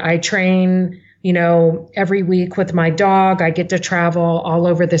fulfilled me. I train, every week with my dog. I get to travel all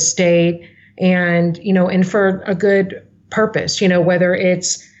over the state and for a good purpose, whether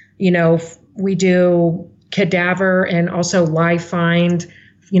it's, we do cadaver and also live find,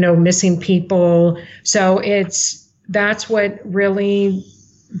 missing people. So that's what really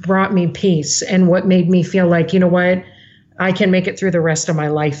brought me peace and what made me feel like, what, I can make it through the rest of my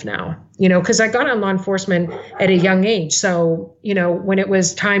life now, because I got on law enforcement at a young age. So, when it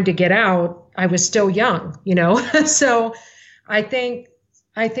was time to get out, I was still young, so I think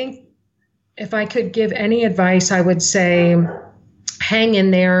if I could give any advice, I would say, hang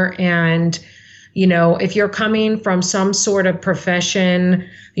in there. And, if you're coming from some sort of profession,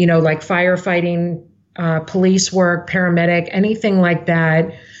 like firefighting, police work, paramedic, anything like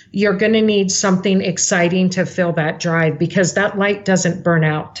that, you're going to need something exciting to fill that drive because that light doesn't burn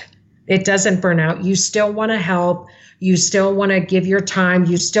out. It doesn't burn out. You still want to help. You still want to give your time.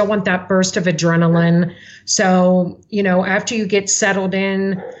 You still want that burst of adrenaline. So, after you get settled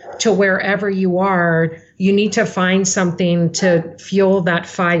in to wherever you are, you need to find something to fuel that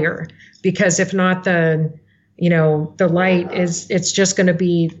fire, because if not, the light it's just going to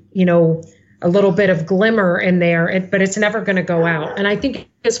be, a little bit of glimmer in there, but it's never going to go out. And I think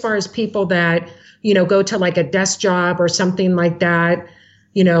as far as people that, go to like a desk job or something like that,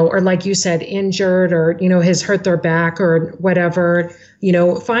 or like you said, injured or, has hurt their back or whatever,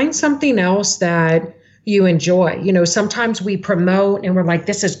 find something else that you enjoy. Sometimes we promote and we're like,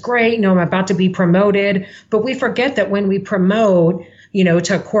 this is great. I'm about to be promoted. But we forget that when we promote,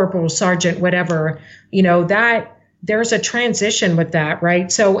 to corporal, sergeant, whatever, that there's a transition with that,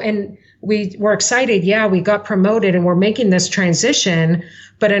 right? So, and we're excited. Yeah, we got promoted and we're making this transition.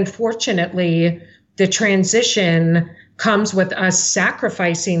 But unfortunately, the transition comes with us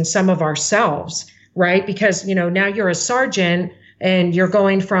sacrificing some of ourselves, right? Because, now you're a sergeant and you're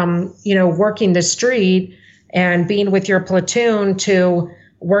going from, working the street and being with your platoon to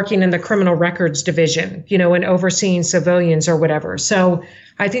working in the criminal records division, and overseeing civilians or whatever. So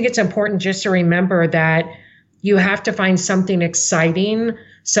I think it's important just to remember that you have to find something exciting,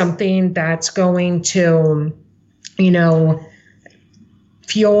 something that's going to,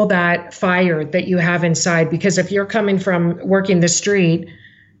 fuel that fire that you have inside. Because if you're coming from working the street,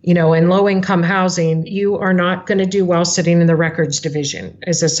 in low income housing, you are not going to do well sitting in the records division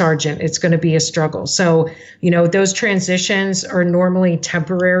as a sergeant. It's going to be a struggle. So, those transitions are normally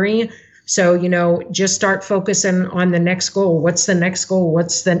temporary. So, just start focusing on the next goal. What's the next goal?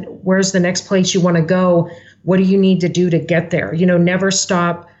 Where's the next place you want to go? What do you need to do to get there? Never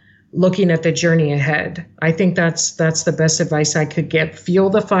stop looking at the journey ahead. I think that's the best advice I could give. Fuel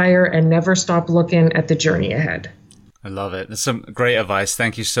the fire and never stop looking at the journey ahead. I love it. That's some great advice.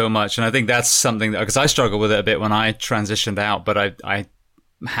 Thank you so much. And I think that's something that, because I struggled with it a bit when I transitioned out, but I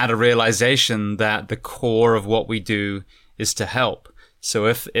had a realization that the core of what we do is to help. So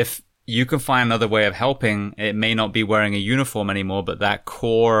if you can find another way of helping, it may not be wearing a uniform anymore, but that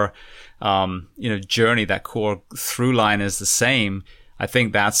core, journey, that core through line is the same. I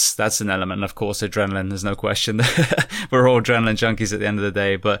think that's an element. Of course, adrenaline, there's no question. We're all adrenaline junkies at the end of the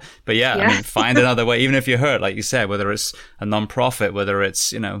day. But yeah, I mean, find another way, even if you're hurt, like you said, whether it's a nonprofit, whether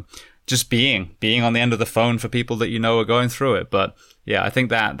it's, just being on the end of the phone for people that are going through it. But yeah, I think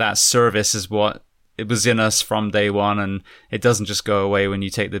that service is what it was in us from day one, and it doesn't just go away when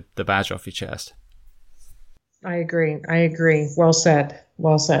you take the badge off your chest. I agree. Well said.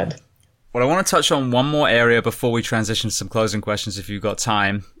 Well, I want to touch on one more area before we transition to some closing questions, if you've got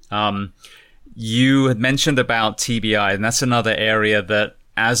time. You had mentioned about TBI, and that's another area that,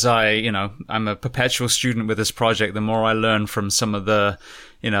 as I'm a perpetual student with this project, the more I learn from some of the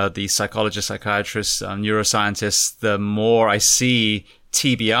psychologists, psychiatrists, neuroscientists, the more I see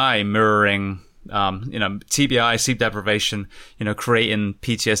TBI mirroring, TBI, sleep deprivation, creating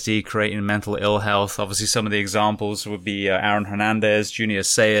PTSD, creating mental ill health. Obviously, some of the examples would be Aaron Hernandez, Junior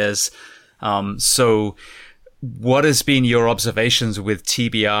Sayers. So what has been your observations with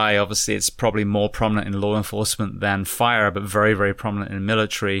TBI? Obviously, it's probably more prominent in law enforcement than fire, but very, very prominent in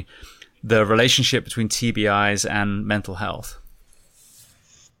military. The relationship between TBIs and mental health.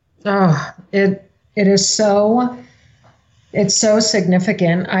 Oh, it is it's so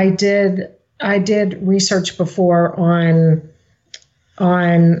significant. I did research before on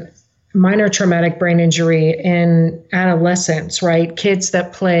minor traumatic brain injury in adolescents, right? Kids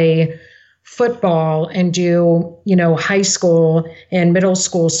that play football and do, high school and middle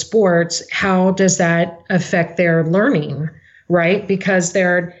school sports. How does that affect their learning, right? Because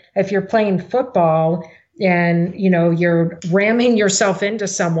if you're playing football and, you're ramming yourself into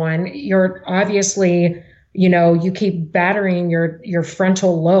someone, you're obviously, you keep battering your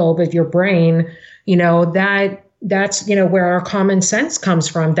frontal lobe of your brain, that's, where our common sense comes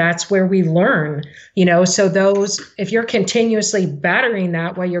from. That's where we learn, so if you're continuously battering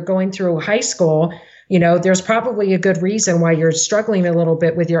that while you're going through high school, there's probably a good reason why you're struggling a little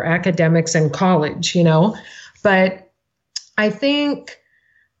bit with your academics in college, but I think,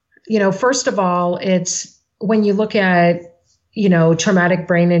 first of all, it's when you look at, traumatic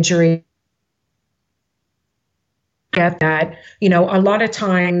brain injury, get that, a lot of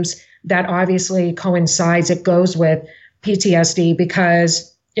times that obviously coincides, it goes with PTSD,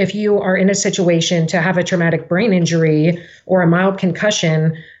 because if you are in a situation to have a traumatic brain injury or a mild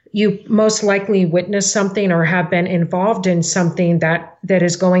concussion, you most likely witnessed something or have been involved in something that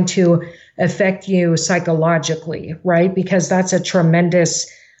is going to affect you psychologically, right? Because that's a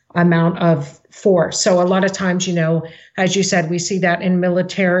tremendous amount of force. So a lot of times, as you said, we see that in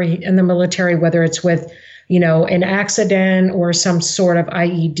the military, whether it's with an accident or some sort of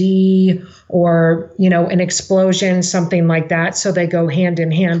IED or, an explosion, something like that. So they go hand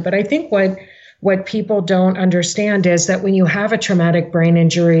in hand. But I think what people don't understand is that when you have a traumatic brain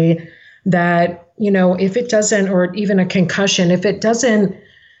injury, that, if it doesn't, or even a concussion, if it doesn't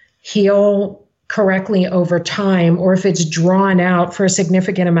heal correctly over time, or if it's drawn out for a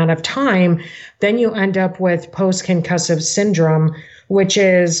significant amount of time, then you end up with post-concussive syndrome, which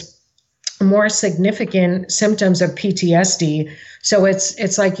is more significant symptoms of PTSD. So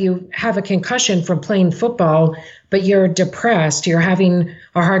it's like you have a concussion from playing football, but you're depressed. You're having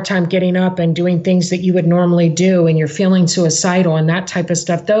a hard time getting up and doing things that you would normally do, and you're feeling suicidal and that type of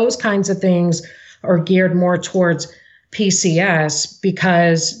stuff. Those kinds of things are geared more towards PCS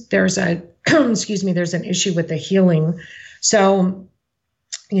because there's there's an issue with the healing. So,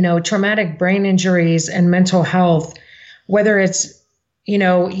 traumatic brain injuries and mental health, whether it's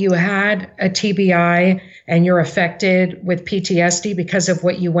you had a TBI and you're affected with PTSD because of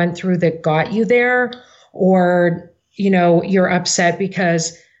what you went through that got you there, or, you're upset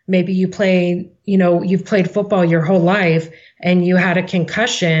because maybe you've played football your whole life and you had a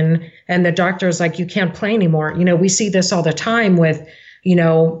concussion and the doctor's like, you can't play anymore. We see this all the time with,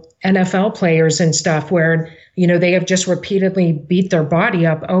 NFL players and stuff where, they have just repeatedly beat their body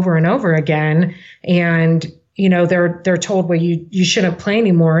up over and over again. And they're told, well, you shouldn't play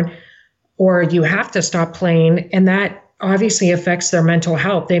anymore, or you have to stop playing. And that obviously affects their mental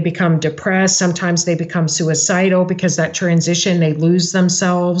health. They become depressed. Sometimes they become suicidal because that transition, they lose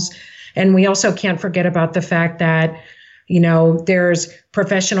themselves. And we also can't forget about the fact that There's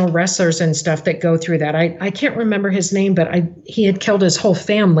professional wrestlers and stuff that go through that. I can't remember his name, but he had killed his whole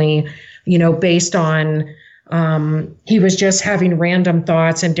family, based on he was just having random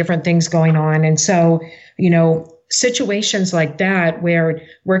thoughts and different things going on. And so, situations like that where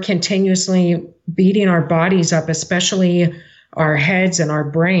we're continuously beating our bodies up, especially our heads and our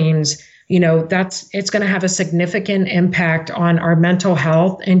brains, it's going to have a significant impact on our mental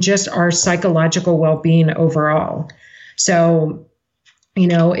health and just our psychological well-being overall. So,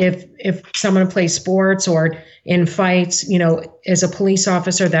 if someone plays sports or in fights, as a police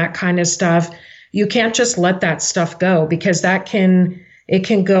officer, that kind of stuff, you can't just let that stuff go, because it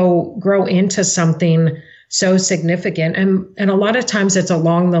can grow into something so significant. And a lot of times it's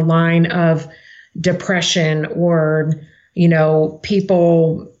along the line of depression or,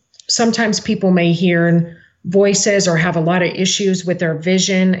 sometimes people may hear voices or have a lot of issues with their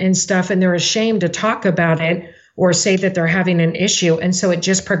vision and stuff, and they're ashamed to talk about it or say that they're having an issue. And so it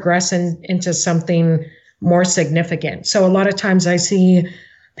just progresses into something more significant. So a lot of times I see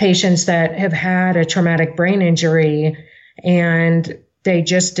patients that have had a traumatic brain injury and they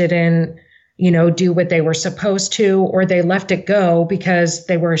just didn't, do what they were supposed to, or they left it go because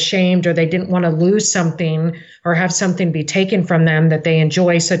they were ashamed or they didn't want to lose something or have something be taken from them that they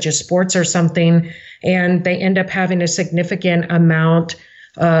enjoy, such as sports or something. And they end up having a significant amount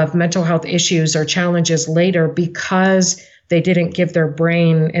of mental health issues or challenges later because they didn't give their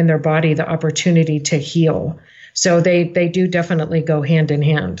brain and their body the opportunity to heal. So they do definitely go hand in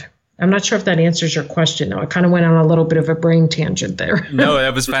hand. I'm not sure if that answers your question, though. I kind of went on a little bit of a brain tangent there. No,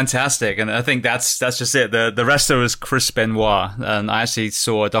 that was fantastic. And I think that's just it. The wrestler was Chris Benoit. And I actually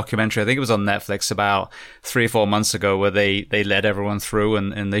saw a documentary, I think it was on Netflix, about 3 or 4 months ago, where they led everyone through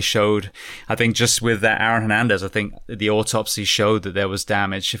and they showed, I think just with that Aaron Hernandez, I think the autopsy showed that there was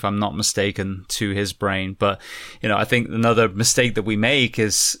damage, if I'm not mistaken, to his brain. But, I think another mistake that we make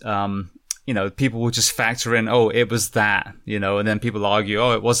is, people will just factor in, oh, it was that, and then people argue,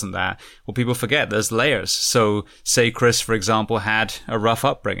 oh, it wasn't that. Well, people forget there's layers. So say Chris, for example, had a rough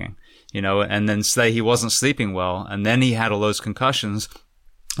upbringing, and then say he wasn't sleeping well, and then he had all those concussions.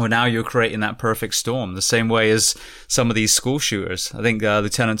 Well, now you're creating that perfect storm, the same way as some of these school shooters. I think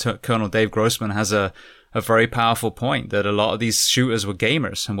Lieutenant Colonel Dave Grossman has a very powerful point that a lot of these shooters were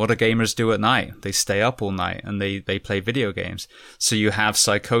gamers. And what do gamers do at night? They stay up all night and they play video games. So you have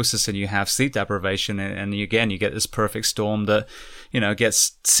psychosis and you have sleep deprivation. And again, you get this perfect storm that,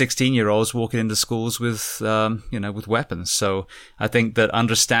 gets 16-year-olds walking into schools with, with weapons. So I think that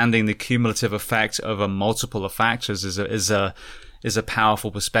understanding the cumulative effect of a multiple of factors is a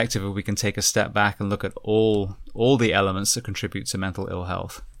powerful perspective if we can take a step back and look at all the elements that contribute to mental ill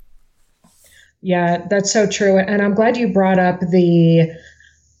health. Yeah, that's so true. And I'm glad you brought up the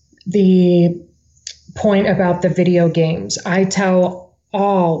point about the video games. I tell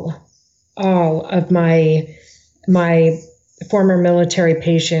all of my former military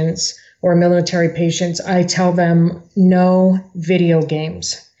patients or military patients, I tell them no video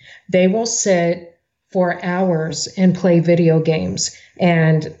games. They will sit for hours and play video games.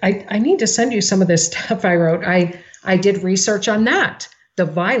 And I need to send you some of this stuff I wrote. I did research on that. The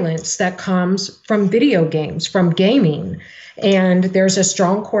violence that comes from video games, from gaming. And there's a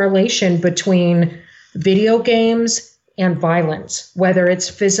strong correlation between video games and violence, whether it's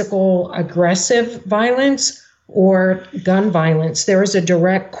physical aggressive violence or gun violence. There is a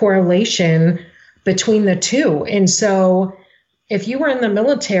direct correlation between the two. And so if you were in the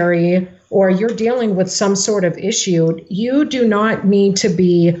military or you're dealing with some sort of issue, you do not need to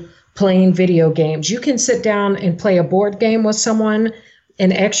be playing video games. You can sit down and play a board game with someone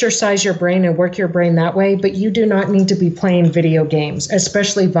and exercise your brain and work your brain that way, but you do not need to be playing video games,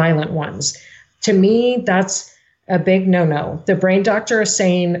 especially violent ones. To me, that's a big no-no. The brain doctor is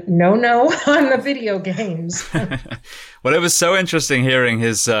saying no on the video games. Well, it was so interesting hearing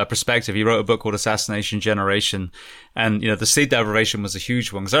his perspective. He wrote a book called Assassination Generation, and the sleep deprivation was a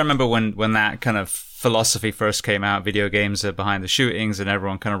huge one. Because I remember when that kind of philosophy first came out, video games are behind the shootings, and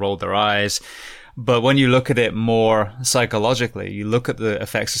everyone kind of rolled their eyes. But when you look at it more psychologically, you look at the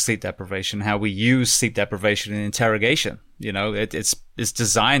effects of sleep deprivation, how we use sleep deprivation in interrogation. It's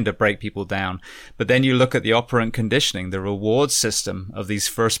designed to break people down. But then you look at the operant conditioning, the reward system of these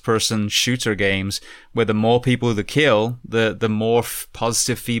first-person shooter games, where the more people that kill, the more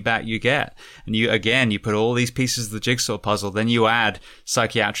positive feedback you get. And you put all these pieces of the jigsaw puzzle, then you add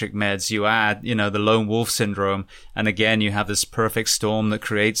psychiatric meds, you add, the lone wolf syndrome, and again, you have this perfect storm that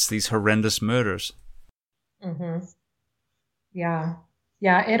creates these horrendous murders. Mm-hmm. Yeah.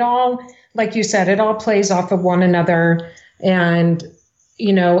 Yeah, it all, like you said, it all plays off of one another. And,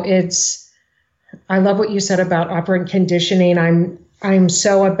 I love what you said about operant conditioning. I'm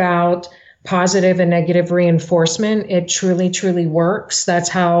so about positive and negative reinforcement. It truly, truly works. That's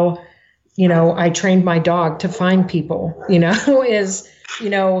how, I trained my dog to find people, is, I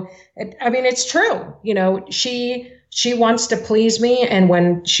mean, it's true. She wants to please me. And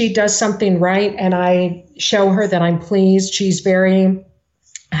when she does something right and I show her that I'm pleased, she's very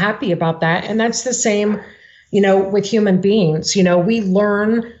happy about that. And that's the same, with human beings. We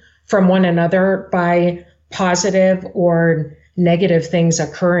learn from one another by positive or negative things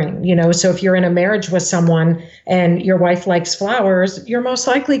occurring. So if you're in a marriage with someone and your wife likes flowers, you're most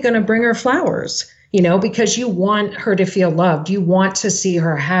likely going to bring her flowers, because you want her to feel loved. You want to see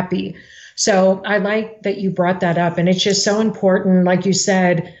her happy. So I like that you brought that up. And it's just so important, like you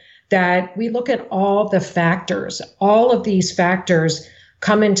said, that we look at all the factors. All of these factors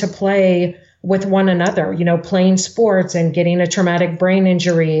come into play with one another, playing sports and getting a traumatic brain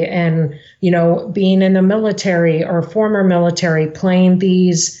injury and, being in the military or former military, playing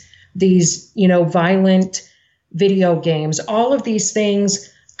these, violent video games. All of these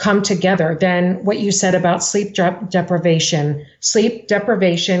things come together. Then what you said about sleep deprivation. Sleep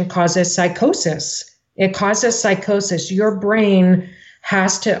deprivation causes psychosis. It causes psychosis. Your brain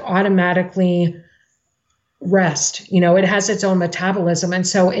has to automatically rest. It has its own metabolism. And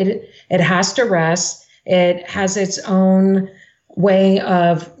so it has to rest. It has its own way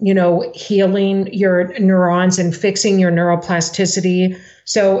of, healing your neurons and fixing your neuroplasticity.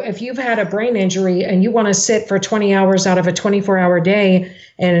 So if you've had a brain injury and you want to sit for 20 hours out of a 24-hour day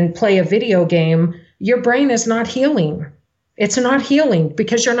and play a video game, your brain is not healing. It's not healing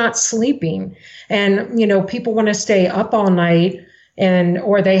because you're not sleeping. And, people want to stay up all night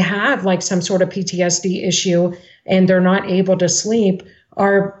or they have like some sort of PTSD issue and they're not able to sleep.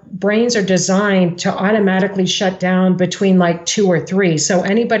 Our brains are designed to automatically shut down between like 2 or 3. So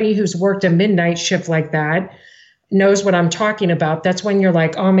anybody who's worked a midnight shift like that knows what I'm talking about. That's when you're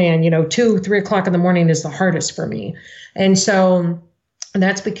like, oh man, 2, 3 o'clock in the morning is the hardest for me. And so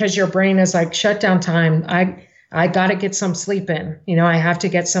that's because your brain is like shutdown time. I got to get some sleep in, I have to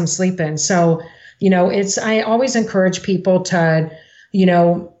get some sleep in. So, I always encourage people to,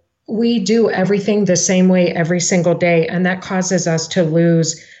 we do everything the same way every single day, and that causes us to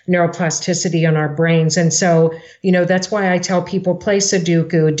lose neuroplasticity in our brains. And so, that's why I tell people play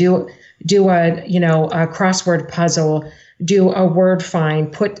Sudoku, do a crossword puzzle, do a word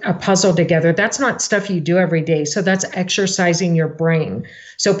find, put a puzzle together. That's not stuff you do every day. So that's exercising your brain.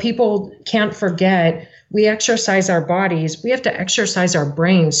 So people can't forget, we exercise our bodies. We have to exercise our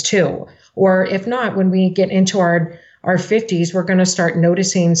brains too. Or if not, when we get into our 50s, we're going to start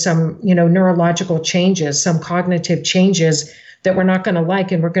noticing some, neurological changes, some cognitive changes that we're not going to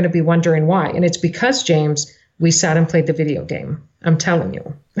like, and we're going to be wondering why. And it's because, James, we sat and played the video game. I'm telling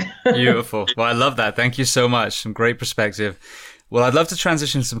you. Beautiful. Well, I love that. Thank you so much. Some great perspective. Well, I'd love to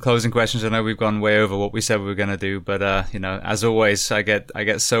transition to some closing questions. I know we've gone way over what we said we were going to do, but, as always, I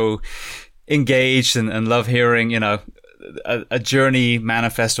get so engaged and love hearing, a journey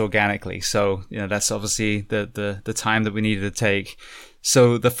manifest organically. So, that's obviously the time that we needed to take.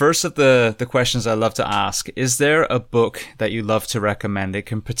 So the first of the questions I love to ask, is there a book that you love to recommend? It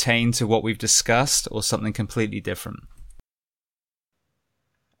can pertain to what we've discussed or something completely different.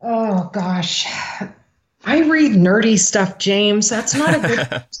 Oh, gosh. I read nerdy stuff, James. That's not a good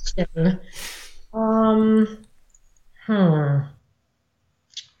question.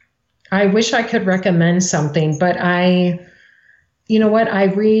 I wish I could recommend something, but you know what? I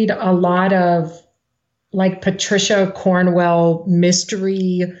read a lot of like Patricia Cornwell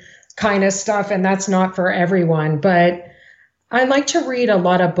mystery kind of stuff, and that's not for everyone. But I like to read a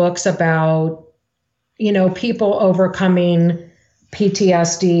lot of books about, people overcoming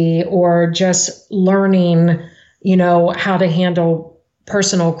PTSD or just learning, how to handle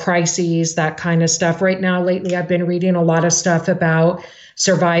personal crises, that kind of stuff. Right now, lately, I've been reading a lot of stuff about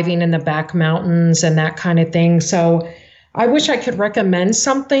surviving in the back mountains and that kind of thing. So I wish I could recommend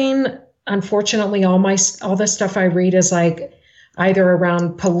something. Unfortunately, all the stuff I read is like either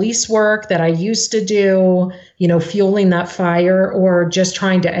around police work that I used to do, fueling that fire, or just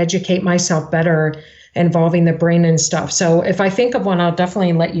trying to educate myself better involving the brain and stuff. So if I think of one, I'll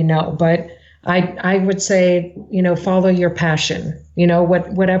definitely let you know. But I would say, follow your passion.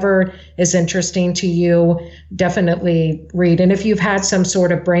 Whatever is interesting to you, definitely read. And if you've had some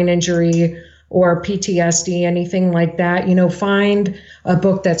sort of brain injury or PTSD, anything like that, find a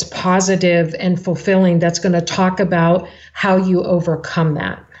book that's positive and fulfilling, that's going to talk about how you overcome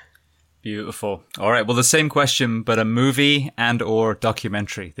that. Beautiful. All right. Well, the same question, but a movie and or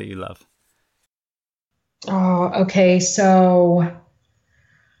documentary that you love. Oh, okay. So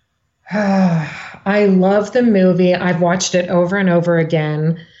I love the movie. I've watched it over and over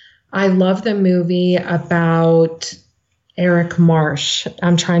again. I love the movie about Eric Marsh.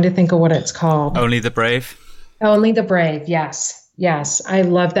 I'm trying to think of what it's called. Only the Brave? Only the Brave. Yes. Yes. I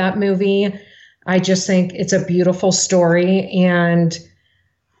love that movie. I just think it's a beautiful story, and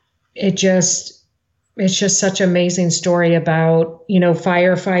it's just such an amazing story about,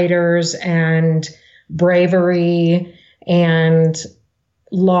 firefighters and bravery and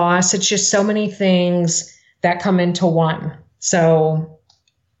loss. It's just so many things that come into one. So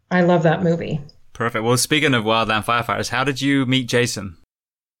I love that movie. Perfect. Well, speaking of wildland firefighters, how did you meet Jason?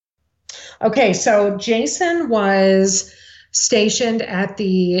 Okay, so Jason was stationed at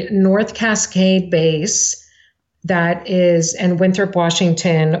the North Cascade base that is in Winthrop,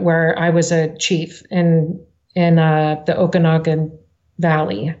 Washington, where I was a chief in the Okanagan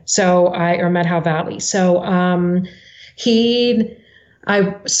Valley. Or Medhow Valley. So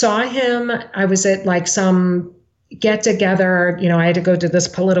I saw him. I was at like some get together, I had to go to this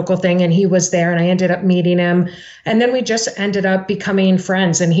political thing, and he was there, and I ended up meeting him. And then we just ended up becoming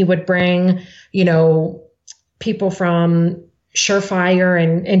friends, and he would bring, people from Surefire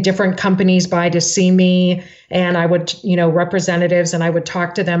and different companies by to see me. And I would, representatives, and I would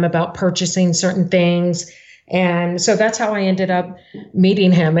talk to them about purchasing certain things. And so that's how I ended up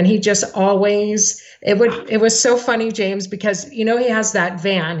meeting him. And he just always, it was so funny, James, because, he has that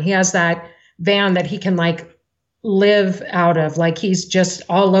van. He has that van that he can like live out of. Like he's just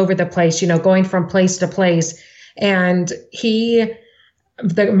all over the place, going from place to place. And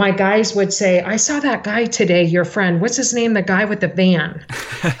my guys would say, I saw that guy today, your friend. What's his name? The guy with the van.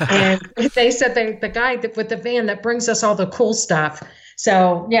 And they said the guy with the van that brings us all the cool stuff.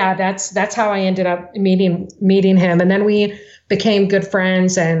 So yeah, that's how I ended up meeting him. And then we became good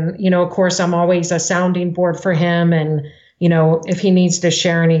friends. And, of course, I'm always a sounding board for him. And, if he needs to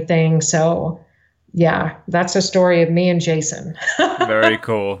share anything. So yeah, that's a story of me and Jason. Very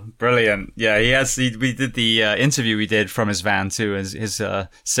cool. Brilliant. Yeah, we did the interview we did from his van too. His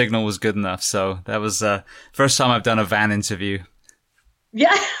signal was good enough. So that was first time I've done a van interview.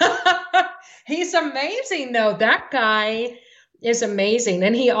 Yeah. He's amazing though. That guy is amazing.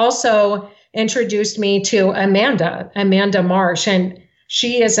 And he also introduced me to Amanda Marsh, and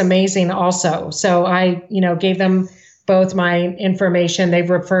she is amazing also. So I, gave them both my information. They've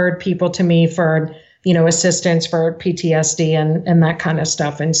referred people to me for, assistance for PTSD and that kind of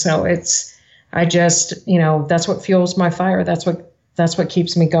stuff. And so that's what fuels my fire. That's what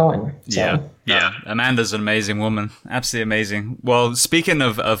keeps me going. So. Yeah. Amanda's an amazing woman. Absolutely amazing. Well, speaking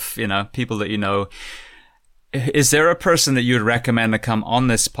of people that is there a person that you would recommend to come on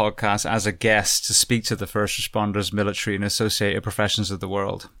this podcast as a guest to speak to the first responders, military, and associated professions of the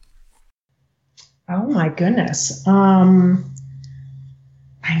world? Oh my goodness. I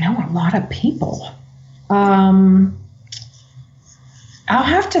know a lot of people. I'll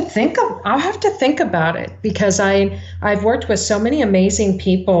have to think about it, because I've worked with so many amazing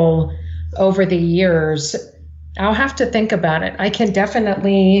people over the years. I'll have to think about it. I can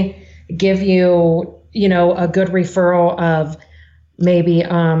definitely give you, a good referral of maybe,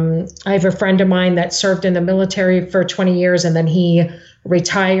 I have a friend of mine that served in the military for 20 years, and then he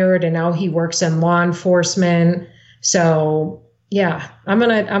retired, and now he works in law enforcement. So yeah, I'm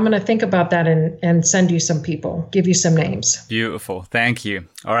going to think about that and send you some people, give you some names. Beautiful. Thank you.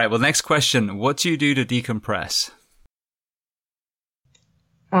 All right. Well, next question. What do you do to decompress?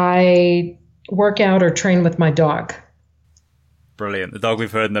 I work out or train with my dog. Brilliant. The dog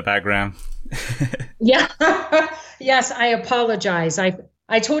we've heard in the background. Yeah. Yes, I apologize.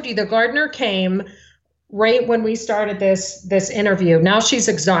 I told you the gardener came right when we started this interview. Now she's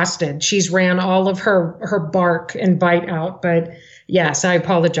exhausted. She's ran all of her bark and bite out. But yes, I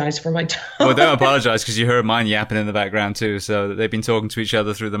apologize for my dog. Well, don't apologize, because you heard mine yapping in the background too. So they've been talking to each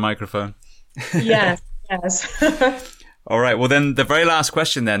other through the microphone. Yes. All right. Well, then the very last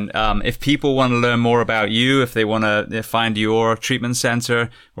question then, if people want to learn more about you, if they want to find your treatment center,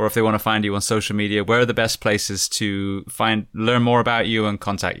 or if they want to find you on social media, where are the best places to learn more about you and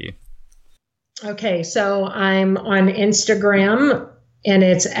contact you? Okay. So I'm on Instagram, and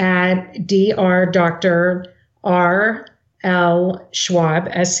it's at Dr. R.L. Schwab,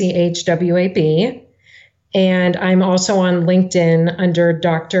 SCHWAB. And I'm also on LinkedIn under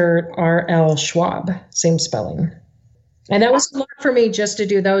Dr. R.L. Schwab, same spelling. And that was a lot for me just to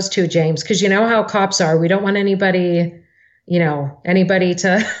do those two, James, because you know how cops are. We don't want anybody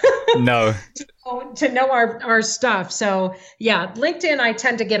to no to know our stuff. So yeah, LinkedIn, I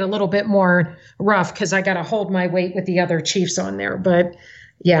tend to get a little bit more rough because I got to hold my weight with the other chiefs on there. But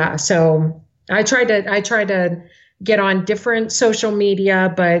yeah, so I try to get on different social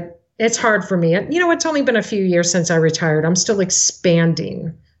media, but it's hard for me. You know, it's only been a few years since I retired. I'm still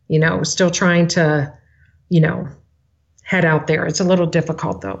expanding, still trying to, head out there. It's a little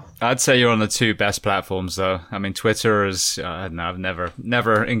difficult though. I'd say you're on the two best platforms though. I mean, Twitter is, I've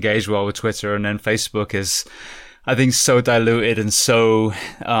never engaged well with Twitter. And then Facebook is, I think, so diluted and so, so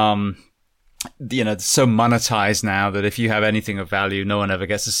monetized now that if you have anything of value, no one ever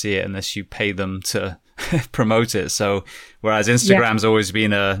gets to see it unless you pay them to promote it. So whereas Instagram's always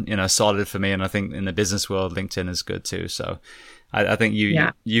been solid for me. And I think in the business world, LinkedIn is good too. So I think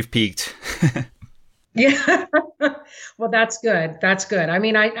you've peaked. Yeah. Well, that's good. That's good. I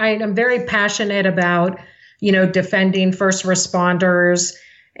mean, I am very passionate about, defending first responders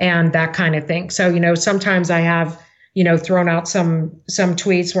and that kind of thing. So, sometimes I have, thrown out some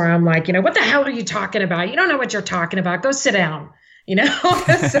tweets where I'm like, what the hell are you talking about? You don't know what you're talking about. Go sit down,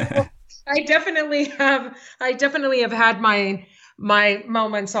 So I definitely have had my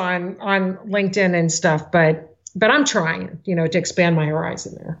moments on LinkedIn and stuff, but I'm trying, to expand my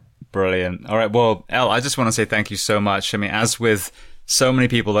horizon there. Brilliant. All right. Well, Elle, I just want to say thank you so much. I mean, as with so many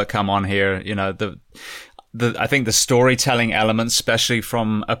people that come on here, I think the storytelling element, especially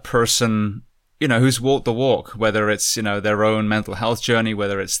from a person, who's walked the walk, whether it's, their own mental health journey,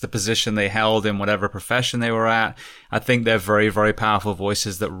 whether it's the position they held in whatever profession they were at, I think they're very, very powerful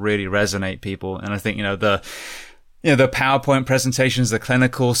voices that really resonate people. And I think, the PowerPoint presentations, the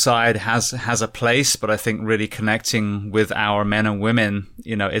clinical side has a place, but I think really connecting with our men and women,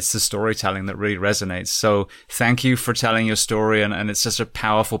 it's the storytelling that really resonates. So thank you for telling your story. And it's such a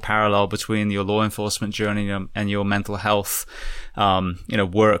powerful parallel between your law enforcement journey and your mental health,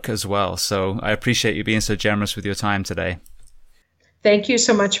 work as well. So I appreciate you being so generous with your time today. Thank you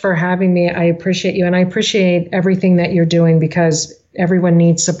so much for having me. I appreciate you. And I appreciate everything that you're doing because everyone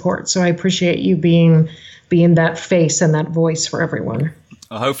needs support. So I appreciate you being that face and that voice for everyone.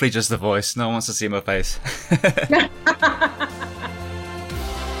 Well, hopefully just the voice. No one wants to see my face.